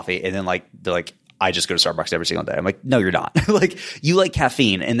into coffee, and then like they're like, I just go to Starbucks every single day. I'm like, no, you're not. Like you like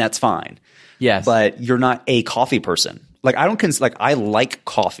caffeine, and that's fine. Yes, but you're not a coffee person. Like I don't I like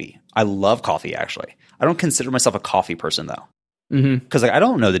coffee. I love coffee actually. I don't consider myself a coffee person though. Because like I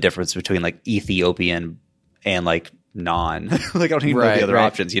don't know the difference between like Ethiopian and like non. Like I don't even know the other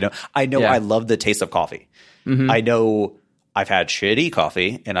options. I know I love the taste of coffee. I know I've had shitty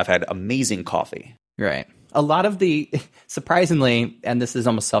coffee and I've had amazing coffee. Right. A lot of the, surprisingly, and this is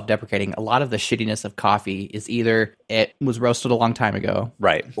almost self-deprecating, a lot of the shittiness of coffee is either it was roasted a long time ago,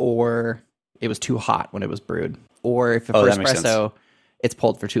 right, or it was too hot when it was brewed, or if for espresso, it's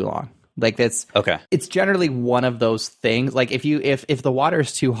pulled for too long. Like that's okay. It's generally one of those things. Like if the water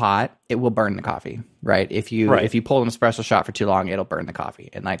is too hot, it will burn the coffee, right? If you pull an espresso shot for too long, it'll burn the coffee,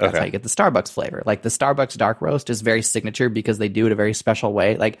 and like that's how you get the Starbucks flavor. Like the Starbucks dark roast is very signature because they do it a very special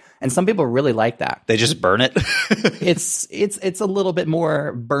way. Like, and some people really like that. They just burn it. It's a little bit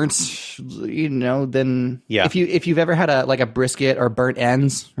more burnt, than if you've ever had a brisket or burnt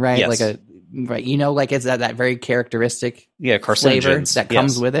ends, right? Yes. Like it's that very characteristic flavor that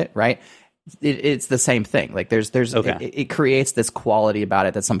comes with it, right? It's the same thing. Like there's it creates this quality about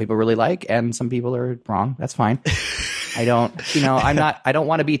it that some people really like, and some people are wrong. That's fine. I don't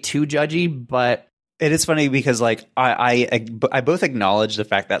want to be too judgy, but it is funny because like I both acknowledge the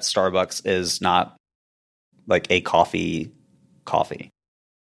fact that Starbucks is not like a coffee,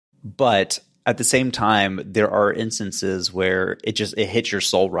 but at the same time, there are instances where it hits your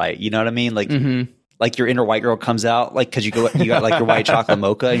soul right. You know what I mean? Like, like your inner white girl comes out, like, cause you got like your white chocolate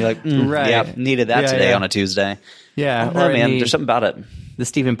mocha and you're like, right. Yeah, needed that today on a Tuesday. Yeah. Oh, man, there's something about it. The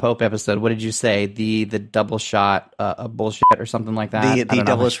Stephen Pope episode, what did you say? The double shot of bullshit or something like that? The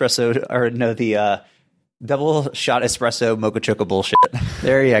double espresso, or no, the double shot espresso mocha choco bullshit.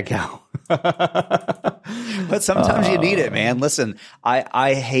 There you go. But sometimes you need it, man. Listen,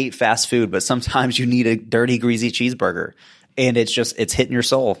 I hate fast food, but sometimes you need a dirty, greasy cheeseburger, and it's hitting your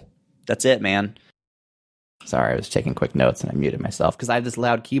soul. That's it, man. Sorry, I was taking quick notes and I muted myself because I have this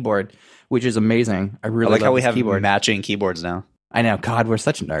loud keyboard, which is amazing. I really like love how we have keyboard. Matching keyboards now. I know. God, we're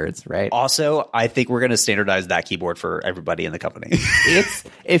such nerds, right? Also, I think we're going to standardize that keyboard for everybody in the company.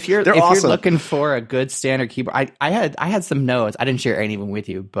 If you're looking for a good standard keyboard, I had some notes. I didn't share any of them with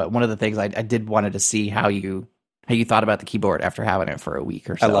you, but one of the things I did wanted to see how you thought about the keyboard after having it for a week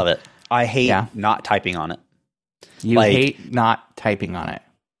or so. I love it. I hate not typing on it. You hate not typing on it.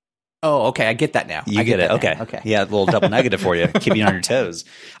 Oh, okay. I get that now. You get it. Okay. Yeah, a little double negative for you. Keep you on your toes.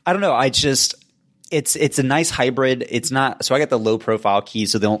 I don't know. It's a nice hybrid. It's not, so I got the low profile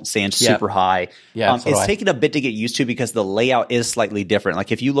keys so they don't stand super high. Yeah. It's taken a bit to get used to because the layout is slightly different.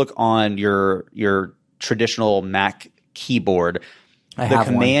 Like if you look on your traditional Mac keyboard, the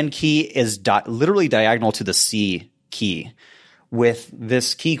command key is literally diagonal to the C key. With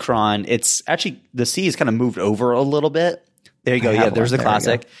this Keychron, it's actually, the C is kind of moved over a little bit. There you go. Yeah, there's the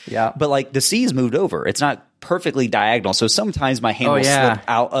classic. Yeah. But like the C is moved over. It's not perfectly diagonal. So sometimes my hand will slip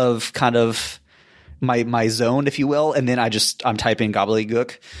out of kind of my zone, if you will, and then I'm typing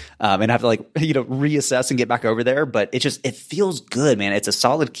gobbledygook, and I have to reassess and get back over there. But it feels good, man. It's a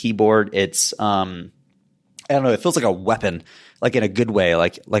solid keyboard. It's I don't know. It feels like a weapon, like in a good way.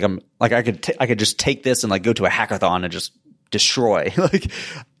 Like I could just take this and like go to a hackathon and just destroy. Like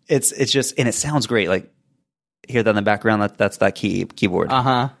it's just, and it sounds great. Like hear that in the background. That's that keyboard.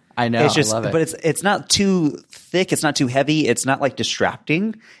 I know. It's just, I love it. But it's not too thick. It's not too heavy. It's not like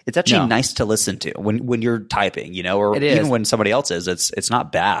distracting. It's actually nice to listen to when you're typing, or even when somebody else is. It's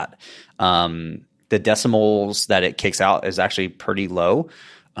not bad. The decimals that it kicks out is actually pretty low.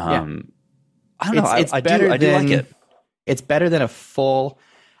 I don't know. I do like it. It's better than a full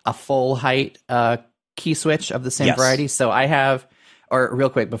height key switch of the same variety. So I have, or real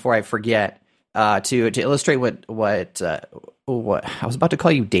quick before I forget, to illustrate what I was about to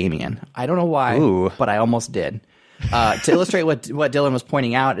call you Damien. I don't know why, but I almost did. To illustrate what Dylan was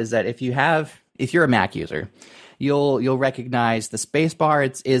pointing out is that if you're a Mac user, you'll recognize the space bar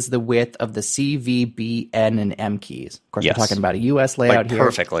is the width of the C, V, B, N, and M keys. Of course, we're talking about a US layout here.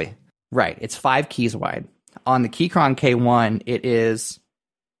 Perfectly. Right. It's 5 keys wide. On the Keychron K1, it is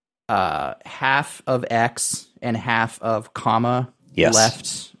half of X and half of comma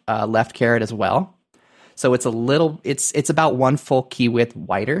left caret as well. So it's about 1 full key width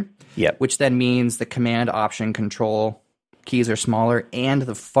wider, which then means the command, option, control keys are smaller, and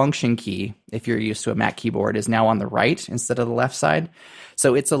the function key, if you're used to a Mac keyboard, is now on the right instead of the left side.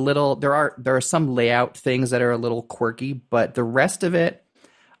 So it's a little, there are some layout things that are a little quirky, but the rest of it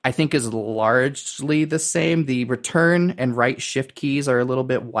I think is largely the same. The return and right shift keys are a little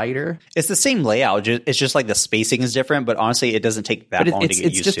bit wider. It's the same layout. It's just like the spacing is different, but honestly, it doesn't take that long to get used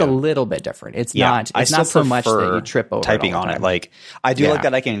to. It's just a little bit different. It's not so much that you trip over typing on it. Like I do like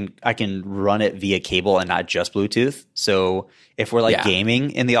that I can run it via cable and not just Bluetooth. So if we're like gaming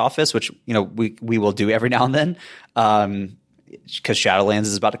in the office, which we will do every now and then, because Shadowlands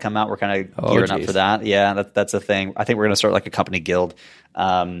is about to come out, we're kind of gearing up for that. Yeah, that's a thing. I think we're going to start like a company guild.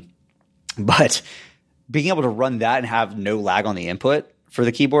 But being able to run that and have no lag on the input for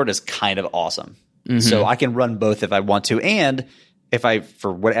the keyboard is kind of awesome. Mm-hmm. So I can run both if I want to. And if I, for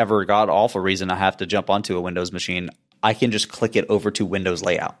whatever god awful reason, I have to jump onto a Windows machine, I can just click it over to Windows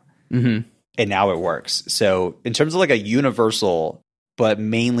layout. Mm-hmm. And now it works. So in terms of like a universal but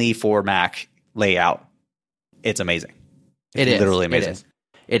mainly for Mac layout. It's amazing. It is literally amazing.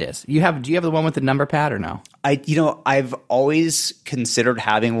 It is. Do you have the one with the number pad or no? I've always considered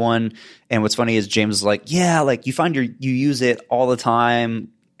having one. And what's funny is James was like, yeah, like you use it all the time.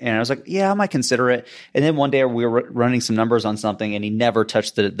 And I was like, yeah, I might consider it. And then one day we were running some numbers on something and he never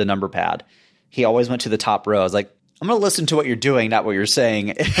touched the number pad. He always went to the top row. I was like, I'm going to listen to what you're doing, not what you're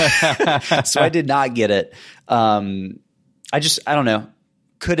saying. So I did not get it. I don't know.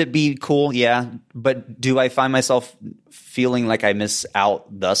 Could it be cool? Yeah. But do I find myself feeling like I miss out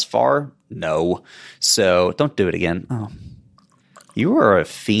thus far? No. So don't do it again. Oh, you are a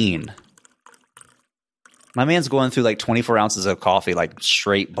fiend. My man's going through like 24 ounces of coffee, like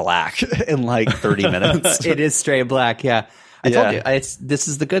straight black in like 30 minutes. It is straight black. Yeah. I told you, this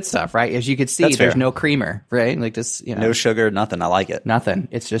is the good stuff, right? As you can see, there's no creamer, right? Like this, no sugar, nothing. I like it. Nothing.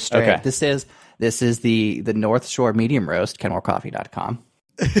 It's just straight. Okay. This is the North Shore medium roast, kenmorecoffee.com.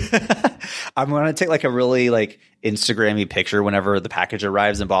 I'm going to take like a really like Instagram-y picture whenever the package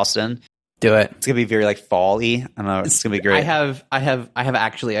arrives in Boston. Do it. It's going to be very like fall-y. I don't know. It's going to be great. I have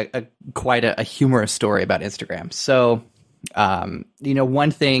actually quite a humorous story about Instagram. So,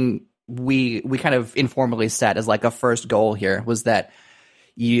 one thing we kind of informally set as like a first goal here was that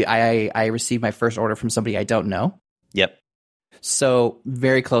I received my first order from somebody I don't know. Yep. So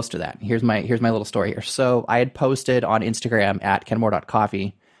very close to that. Here's my little story here. So I had posted on Instagram at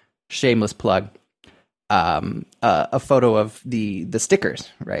kenmore.coffee, shameless plug, a photo of the stickers,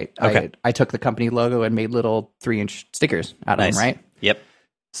 right? Okay. I took the company logo and made little 3-inch stickers out of them, right? Yep.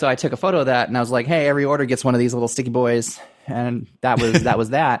 So I took a photo of that and I was like, hey, every order gets one of these little sticky boys. And that was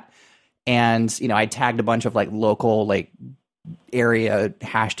that. And, I tagged a bunch of like local, like area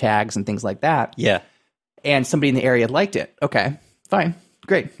hashtags and things like that. Yeah. And somebody in the area liked it. Okay, fine.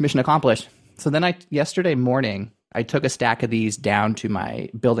 Great. Mission accomplished. So then yesterday morning, I took a stack of these down to my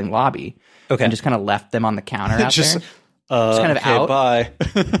building lobby. Okay. And just kind of left them on the counter out there. Just kind of out. Bye.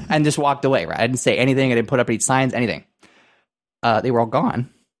 And just walked away, right? I didn't say anything. I didn't put up any signs, anything. They were all gone,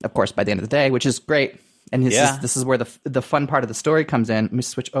 of course, by the end of the day, which is great. And this is where the fun part of the story comes in. Let me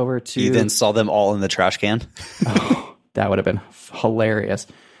switch over to... You then saw them all in the trash can? Oh, that would have been hilarious.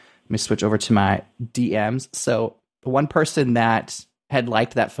 Let me switch over to my DMs. So one person that had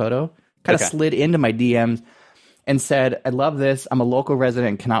liked that photo kind of slid into my DMs and said, I love this. I'm a local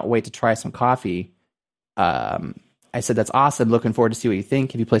resident and cannot wait to try some coffee. I said, that's awesome. Looking forward to see what you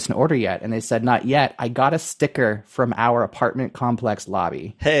think. Have you placed an order yet? And they said, not yet. I got a sticker from our apartment complex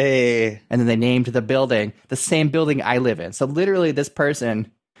lobby. Hey. And then they named the building, the same building I live in. So literally this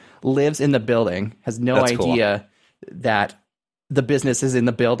person lives in the building, has no idea that the business is in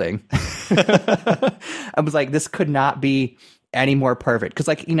the building. I was like, this could not be any more perfect. Because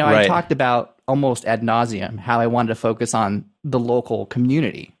I talked about almost ad nauseum how I wanted to focus on the local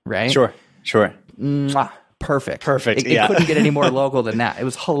community, right? Sure. Mwah. Perfect. Yeah. It couldn't get any more local than that. It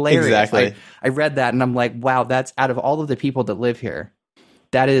was hilarious. Exactly. I read that and I'm like, wow, that's out of all of the people that live here,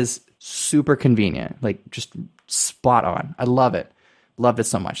 that is super convenient. Like just spot on. I love it. Loved it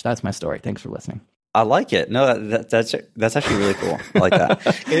so much. That's my story. Thanks for listening. I like it. No, that's actually really cool. I like that.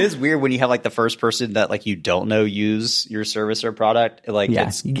 It is weird when you have like the first person that like you don't know use your service or product. Like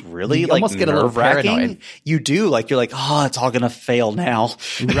it's really you like almost get a little paranoid. You do you're like, oh, it's all gonna fail now.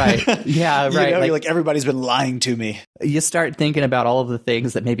 Right. Yeah. Right. You're like everybody's been lying to me. You start thinking about all of the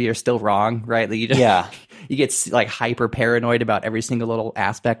things that maybe are still wrong. Right. Like you get like hyper paranoid about every single little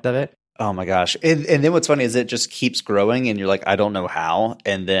aspect of it. Oh my gosh. And then what's funny is it just keeps growing and you're like, I don't know how.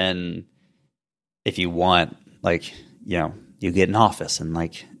 And then if you want, like, you get an office and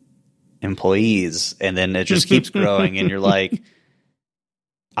like employees, and then it just keeps growing, and you're like,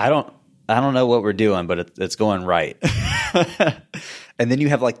 I don't know what we're doing, but it's going right. And then you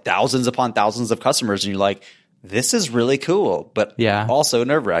have like thousands upon thousands of customers, and you're like, this is really cool, but also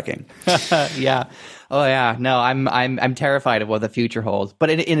nerve wracking. Yeah. Oh yeah. No, I'm terrified of what the future holds, but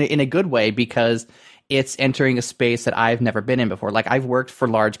in a good way, because it's entering a space that I've never been in before. Like I've worked for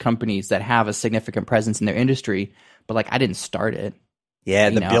large companies that have a significant presence in their industry, but like I didn't start it. Yeah,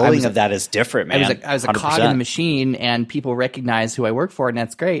 the building of that is different, man. I was a cog in the machine, and people recognize who I work for, and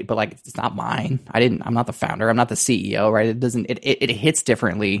that's great. But like, it's not mine. I'm not the founder. I'm not the CEO. Right? It hits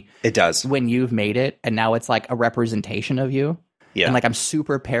differently. It does when you've made it, and now it's like a representation of you. Yeah, and like I'm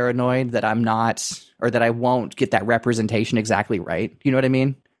super paranoid that I'm not, or that I won't get that representation exactly right. You know what I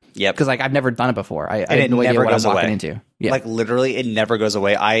mean? Yeah, because like I've never done it before. I have no idea what I'm walking into. Yeah. Like literally, it never goes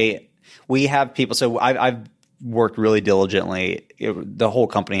away. We have people. So I've worked really diligently. The whole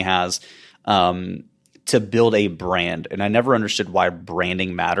company has to build a brand, and I never understood why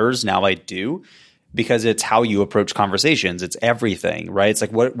branding matters. Now I do, because it's how you approach conversations. It's everything, right? It's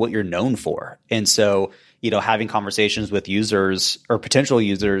like what you're known for. And so, having conversations with users or potential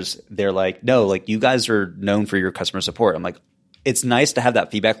users, they're like, no, like you guys are known for your customer support. I'm like, it's nice to have that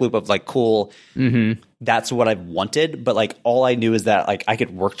feedback loop of like, cool, that's what I've wanted. But like, all I knew is that like I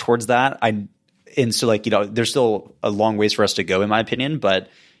could work towards that. And so like, there's still a long ways for us to go in my opinion. But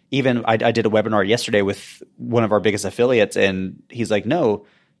even I did a webinar yesterday with one of our biggest affiliates, and he's like, no,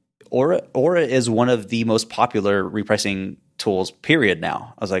 Aura is one of the most popular repricing tools, period,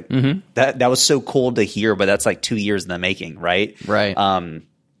 now. I was like, that was so cool to hear, but that's like 2 years in the making, right? Right.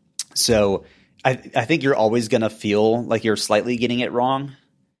 So I think you're always going to feel like you're slightly getting it wrong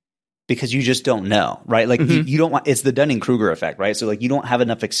because you just don't know, right? Like you don't want, it's the Dunning-Kruger effect, right? So like you don't have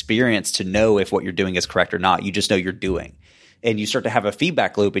enough experience to know if what you're doing is correct or not. You just know you're doing. And you start to have a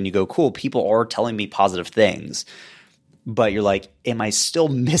feedback loop and you go, cool, people are telling me positive things. But you're like, am I still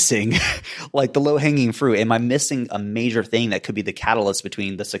missing like the low hanging fruit? Am I missing a major thing that could be the catalyst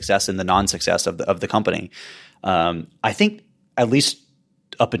between the success and the non-success of the company? I think at least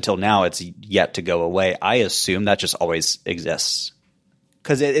up until now, it's yet to go away. I assume that just always exists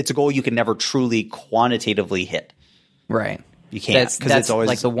because it's a goal you can never truly quantitatively hit. Right. You can't because it's always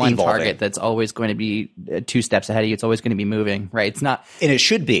like the one evolving. target that's always going to be 2 steps ahead of you. It's always going to be moving, right? It's not, and it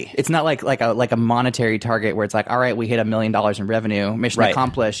should be. It's not like a monetary target where it's like, all right, we hit $1 million in revenue, mission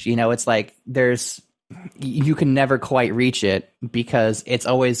accomplished. It's like you can never quite reach it because it's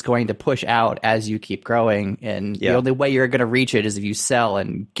always going to push out as you keep growing, and the only way you're going to reach it is if you sell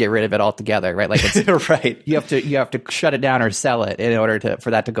and get rid of it altogether, right? Like it's right. You have to shut it down or sell it in order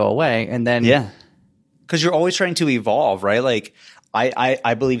for that to go away, and then because you're always trying to evolve, right? Like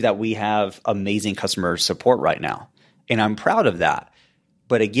I believe that we have amazing customer support right now, and I'm proud of that.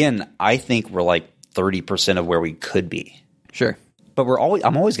 But again, I think we're like 30% of where we could be. Sure. But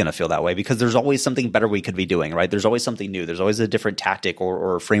I'm always going to feel that way because there's always something better we could be doing, right? There's always something new. There's always a different tactic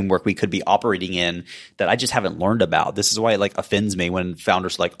or framework we could be operating in that I just haven't learned about. This is why it like offends me when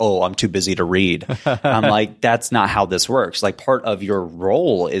founders are like, oh, I'm too busy to read. I'm like, that's not how this works. Like part of your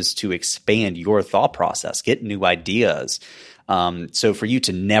role is to expand your thought process, get new ideas. So for you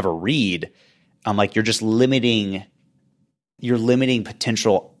to never read, I'm like, you're limiting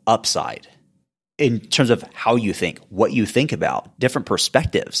potential upside in terms of how you think, what you think about, different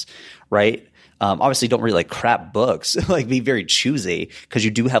perspectives, right? Obviously, don't read like crap books, like be very choosy because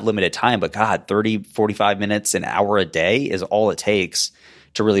you do have limited time. But God, 30, 45 minutes, an hour a day is all it takes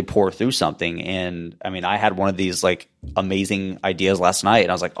to really pour through something. And I mean, I had one of these like amazing ideas last night,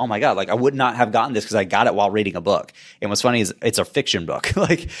 and I was like, oh my God, like I would not have gotten this because I got it while reading a book. And what's funny is it's a fiction book.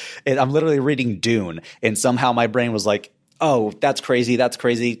 I'm literally reading Dune, and somehow my brain was like, oh, that's crazy.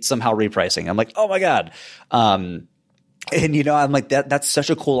 Somehow repricing. I'm like, oh my God. And I'm like, that's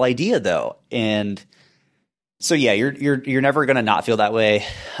such a cool idea though. And so, yeah, you're never going to not feel that way.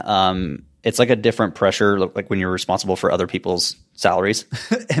 It's like a different pressure, like when you're responsible for other people's salaries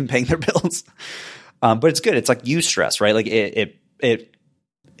and paying their bills. But it's good. It's like eustress, right? Like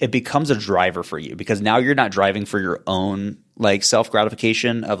it becomes a driver for you because now you're not driving for your own like self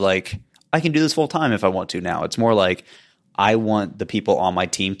gratification of like, I can do this full time if I want to now. It's more like, I want the people on my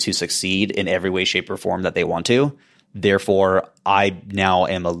team to succeed in every way, shape, or form that they want to. Therefore, I now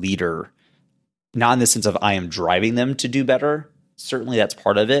am a leader, not in the sense of I am driving them to do better. Certainly that's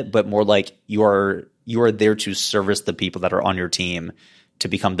part of it, but more like you are there to service the people that are on your team to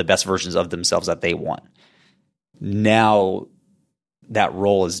become the best versions of themselves that they want. Now that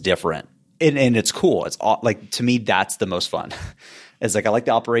role is different. And it's cool. It's like, to me, that's the most fun. It's like, I like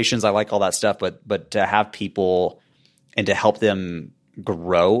the operations. I like all that stuff, but to have people and to help them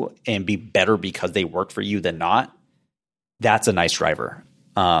grow and be better because they work for you than not, that's a nice driver.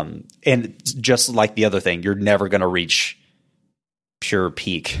 And just like the other thing, you're never going to reach pure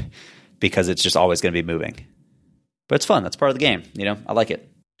peak because it's just always going to be moving. But it's fun. That's part of the game. I like it.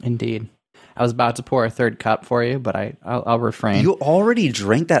 Indeed. I was about to pour a third cup for you, but I'll refrain. You already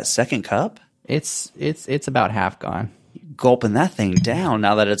drank that second cup? It's about half gone. You're gulping that thing down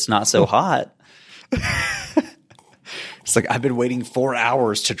now that it's not so hot. It's like I've been waiting 4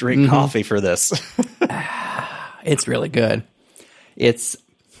 hours to drink coffee for this. It's really good.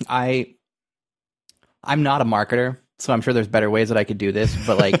 I'm not a marketer, so I'm sure there's better ways that I could do this,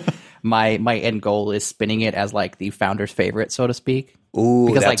 but like my end goal is spinning it as like the founder's favorite, so to speak. Ooh,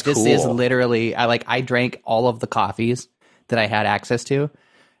 because that's like this cool. is literally I drank all of the coffees that I had access to,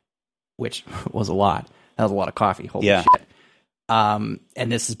 which was a lot. That was a lot of coffee. Holy shit. And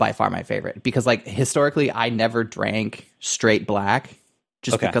this is by far my favorite because like historically I never drank straight black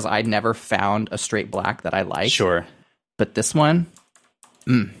just because I never found a straight black that I liked. Sure. But this one,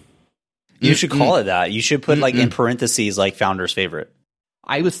 You should call it that. You should put like in parentheses like founder's favorite.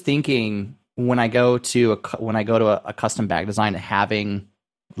 I was thinking when I go to a custom bag design, having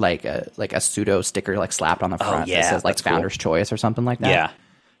like a pseudo sticker like slapped on the front that says like founder's choice or something like that. Yeah.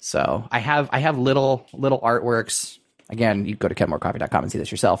 So I have little artworks. Again, you go to ketmorecoffee.com and see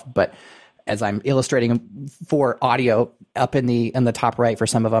this yourself. But as I'm illustrating for audio, up in the top right for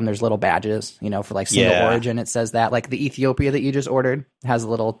some of them, there's little badges. For like single origin, it says that. Like the Ethiopia that you just ordered has a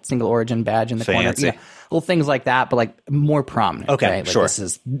little single origin badge in the corner. Yeah, little things like that, but like more prominent. Okay, right? Like sure.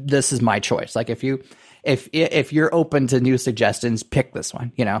 This is my choice. Like if you're open to new suggestions, pick this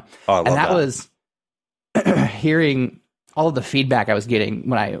one. Oh, I love that. Was hearing all of the feedback I was getting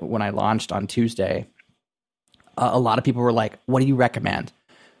when I launched on Tuesday. A lot of people were like, "What do you recommend?"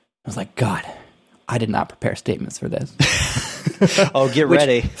 I was like, God, I did not prepare statements for this. Oh, get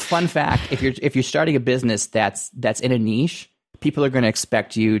ready. Fun fact, if you're starting a business that's in a niche, people are going to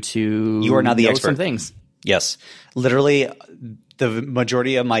expect you to You are not the know expert. some things. Yes. Literally, the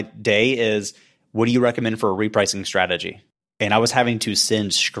majority of my day is, what do you recommend for a repricing strategy? And I was having to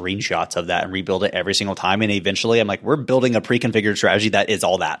send screenshots of that and rebuild it every single time. And eventually I'm like, we're building a pre-configured strategy that is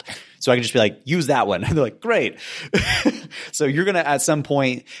all that. So I can just be like, use that one. And they're like, great. So you're going to at some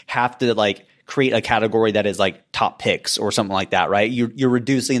point have to like create a category that is like top picks or something like that, right? You're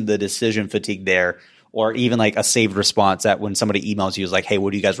reducing the decision fatigue there, or even like a saved response that when somebody emails you is like, hey,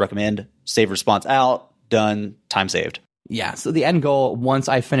 what do you guys recommend? Saved response out, done, time saved. Yeah. So the end goal, once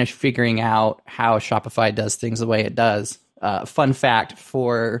I finish figuring out how Shopify does things the way it does, fun fact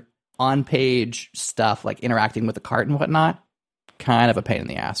for on-page stuff like interacting with the cart and whatnot, kind of a pain in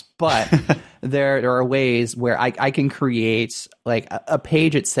the ass. But there are ways where I can create like a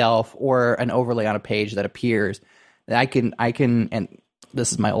page itself or an overlay on a page that appears that I can, and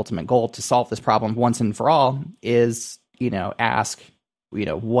this is my ultimate goal to solve this problem once and for all, is, ask,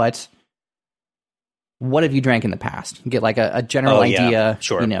 what have you drank in the past? Get like a general idea.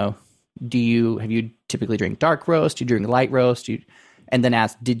 Sure. Have you typically drink dark roast? Do you drink light roast? And then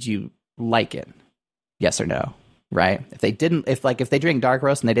ask, did you like it? Yes or no, right? If they drink dark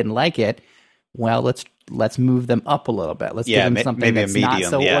roast and they didn't like it, well, let's move them up a little bit. Let's give them something that's not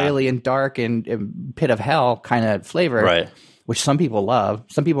so oily and dark and pit of hell kind of flavor, right? Which some people love.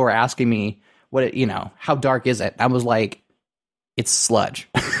 Some people were asking me, how dark is it? I was like, it's sludge.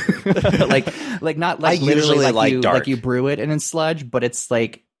 like not like literally like you brew it and it's sludge, but it's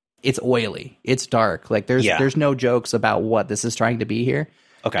like, it's oily. It's dark. Like there's no jokes about what this is trying to be here.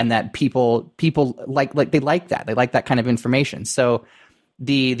 Okay. And that people like they like that. They like that kind of information. So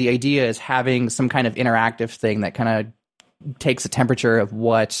the idea is having some kind of interactive thing that kind of takes a temperature of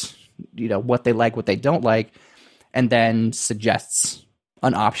what they like, what they don't like, and then suggests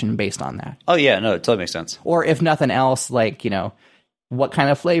an option based on that. Oh yeah, no, it totally makes sense. Or if nothing else, like, what kind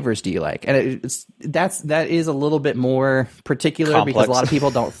of flavors do you like? And that is a little bit more particular complex, because a lot of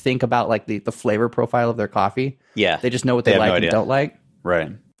people don't think about like the flavor profile of their coffee. Yeah. They just know what they like and don't like.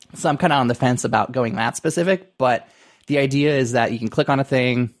 Right. So I'm kind of on the fence about going that specific, but the idea is that you can click on a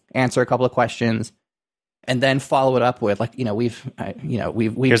thing, answer a couple of questions, and then follow it up with like, we've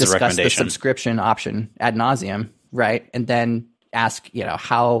discussed the subscription option ad nauseum, right? And then ask,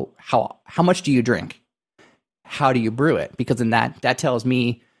 how much do you drink? How do you brew it? Because then that tells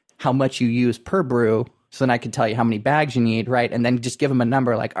me how much you use per brew. So then I can tell you how many bags you need, right? And then just give them a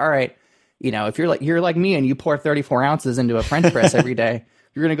number like, all right, if you're like me and you pour 34 ounces into a French press every day,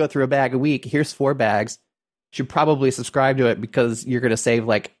 you're going to go through a bag a week. Here's 4 bags. You should probably subscribe to it because you're going to save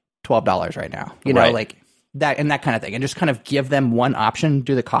like $12 right now. Like that and that kind of thing. And just kind of give them one option,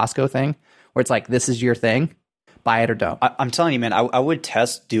 do the Costco thing where it's like, this is your thing. Buy it or don't. I'm telling you, man, I would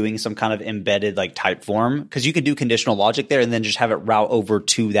test doing some kind of embedded like type form, because you could do conditional logic there and then just have it route over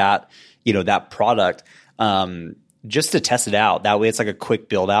to that, that product, just to test it out. That way it's like a quick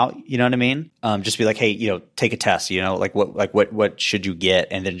build out. You know what I mean? Just be like, hey, take a test, what should you get?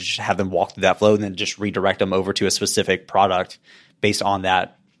 And then just have them walk through that flow and then just redirect them over to a specific product based on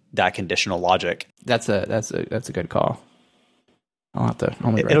that conditional logic. That's a good call. I'll have to.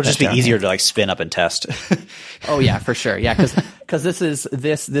 It'll just be easier to like spin up and test. Oh yeah, for sure. Yeah, because this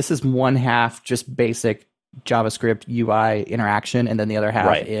is one half just basic JavaScript UI interaction, and then the other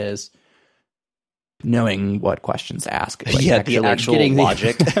half is knowing what questions to ask. Like the actual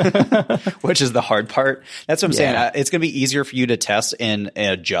logic, which is the hard part. That's what I'm saying. It's going to be easier for you to test and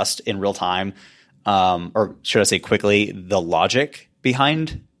adjust in real time, or should I say quickly, the logic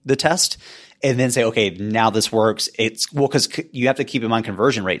behind the test. and then say, okay, now this works. It's well, because you have to keep in mind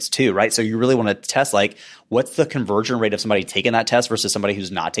conversion rates too, right? So you really want to test like what's the conversion rate of somebody taking that test versus somebody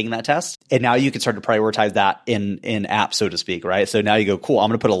who's not taking that test. And now you can start to prioritize that in app, so to speak, right? So now you go, cool, I'm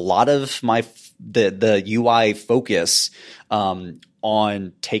going to put a lot of the UI focus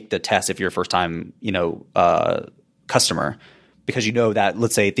on take the test if you're a first time, customer. Because you know that,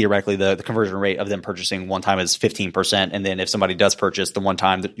 let's say theoretically, the conversion rate of them purchasing one time is 15%. And then if somebody does purchase the one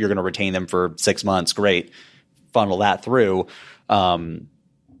time, that you're going to retain them for 6 months, great. Funnel that through. But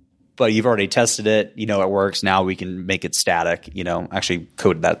you've already tested it. You know it works. Now we can make it static, actually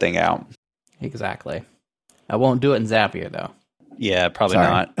code that thing out. Exactly. I won't do it in Zapier, though. Yeah, probably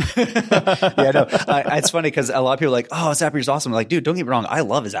not. Yeah, no. It's funny because a lot of people are like, oh, Zapier's awesome. I'm like, dude, don't get me wrong. I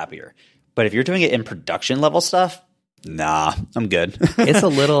love Zapier. But if you're doing it in production level stuff, nah, I'm good. It's a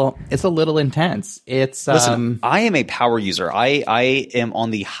little intense. Listen, I am a power user. I am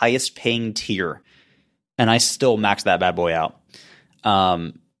on the highest paying tier, and I still max that bad boy out.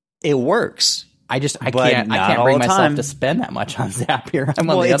 It works. I can't bring myself to spend that much on Zapier. I'm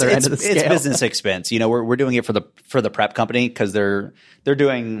on the other end of the scale. It's business expense. We're doing it for the prep company because they're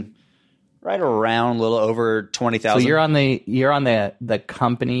doing right around a little over 20,000. So you're on the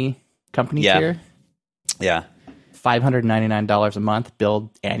company tier? Yeah. $599 a month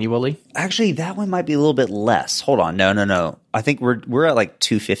billed annually. Actually, that one might be a little bit less. Hold on. No. I think we're at like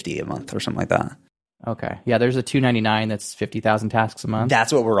 $250 a month or something like that. Okay. Yeah, there's a $299 that's 50,000 tasks a month.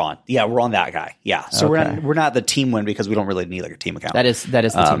 That's what we're on. Yeah, we're on that guy. Yeah. So we're not the team one because we don't really need like a team account. That is the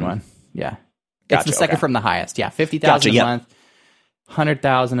team one. Yeah. Gotcha, it's the second from the highest. Yeah, 50,000 a month.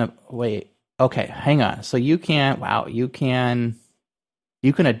 100,000 wait. Okay, hang on. So you can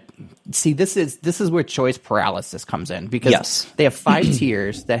see, this is where choice paralysis comes in, because they have 5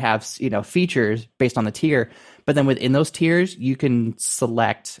 tiers that have features based on the tier, but then within those tiers you can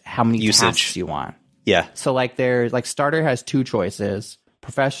select how many tasks you want. Yeah. So like starter has 2 choices,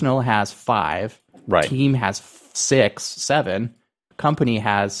 professional has 5, right? Team has 6, 7, company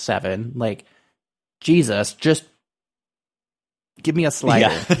has 7. Like, Jesus, just give me a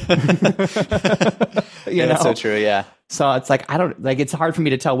slider. Yeah. That's so true. Yeah. So it's like, it's hard for me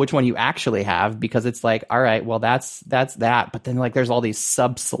to tell which one you actually have, because it's like, all right, well, that's that. But then like, there's all these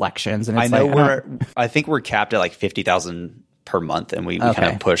sub selections, and it's I think we're capped at like 50,000 per month, and we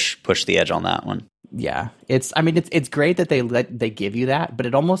kind of push the edge on that one. Yeah. It's great that they give you that, but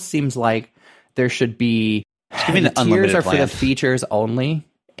it almost seems like there should be, the tiers are plan for the features only.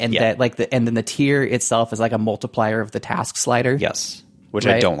 And that and then the tier itself is like a multiplier of the task slider. Yes. Which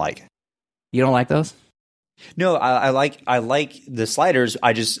I don't like. You don't like those? No, I like the sliders.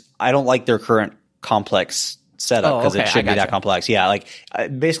 I don't like their current complex setup, because it shouldn't be that complex. Yeah, like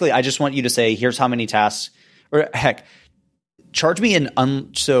basically, I just want you to say, here's how many tasks, or heck, charge me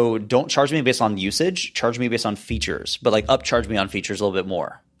so don't charge me based on usage. Charge me based on features, but like upcharge me on features a little bit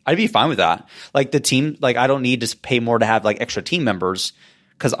more. I'd be fine with that. Like the team, like I don't need to pay more to have like extra team members,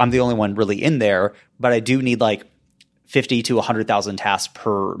 because I'm the only one really in there. But I do need like 50 to 100,000 tasks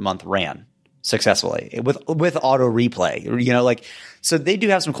per month ran successfully with auto replay, so they do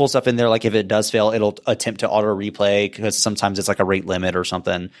have some cool stuff in there. Like if it does fail, it'll attempt to auto replay, because sometimes it's like a rate limit or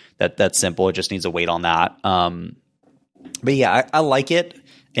something that's simple. It just needs to wait on that. But yeah, I like it.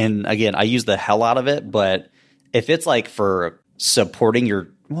 And again, I use the hell out of it, but if it's like for supporting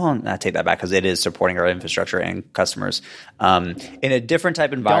I take that back, because it is supporting our infrastructure and customers in a different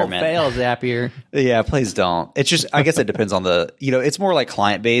type environment. Don't fail, Zapier. Yeah, please don't. It's just, I guess it depends on it's more like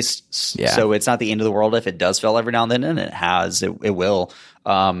client based. Yeah. So it's not the end of the world if it does fail every now and then, and it will.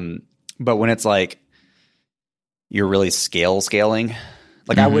 But when it's like you're really scaling,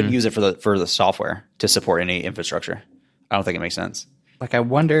 like I wouldn't use it for the software to support any infrastructure. I don't think it makes sense. Like I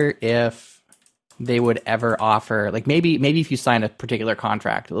wonder if they would ever offer, like maybe if you sign a particular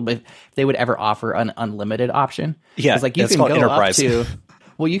contract, they would ever offer an unlimited option. Yeah, like you can go enterprise. You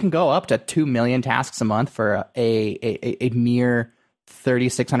can go up to 2 million tasks a month for a mere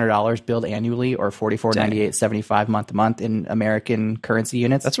 $3,600 billed annually, or $44.98.75 month to month in American currency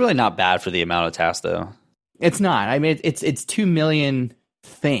units. That's really not bad for the amount of tasks, though. It's not. I mean, it's 2 million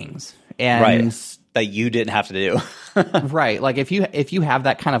things, and that you didn't have to do. Right. Like if you have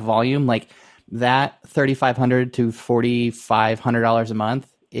that kind of volume, like that $3,500 to $4,500 a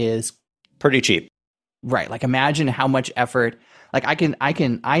month is pretty cheap. Right. Like imagine how much effort. Like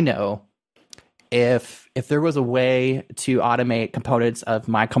I know if there was a way to automate components of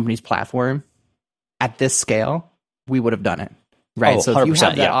my company's platform at this scale, we would have done it. Right. So if you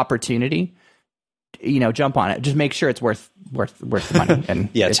have that opportunity, jump on it. Just make sure it's worth the money.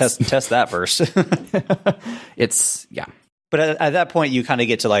 And test that first. But at that point, you kind of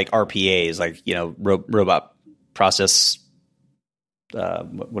get to like RPAs, like, you know, robot process.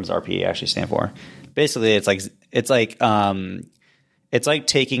 What does RPA actually stand for? Basically, it's like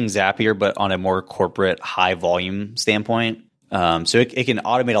taking Zapier, but on a more corporate, high volume standpoint. So it can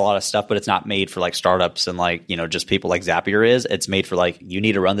automate a lot of stuff, but it's not made for like startups and like, you know, just people like Zapier is. It's made for like, you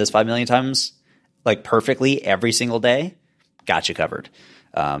need to run this 5 million times, like perfectly every single day. Got you covered.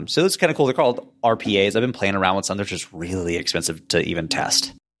 So it's kind of cool. They're called RPAs. I've been playing around with some. They're just really expensive to even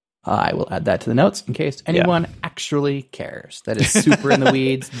test. I will add that to the notes in case anyone actually cares. That is super in the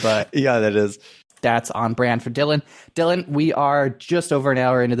weeds, but yeah, that is. That's on brand for Dylan. Dylan, we are just over an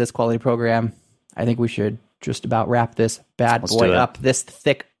hour into this quality program. I think we should just about wrap this bad boy up. This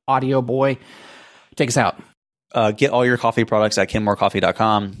thick audio boy. Take us out. Get all your coffee products at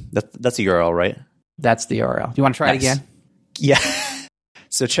kenmorecoffee.com. That's the URL, right? That's the URL. Do you want to try it again? Yeah.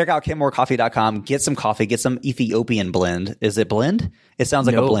 So check out kenmorecoffee.com. Get some coffee. Get some Ethiopian blend. Is it blend? It sounds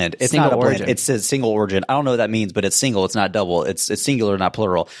like a blend. It's not a blend. It says single origin. I don't know what that means, but it's single. It's not double. It's singular, not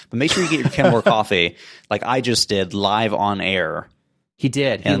plural. But make sure you get your Kenmore coffee like I just did live on air. He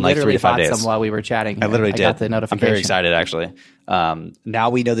did. He literally bought some while we were chatting. I literally did. Got the notification. I'm very excited, actually. Now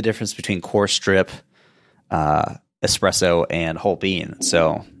we know the difference between coarse drip, espresso, and whole bean.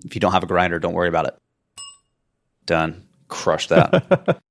 So if you don't have a grinder, don't worry about it. Done. Crush that.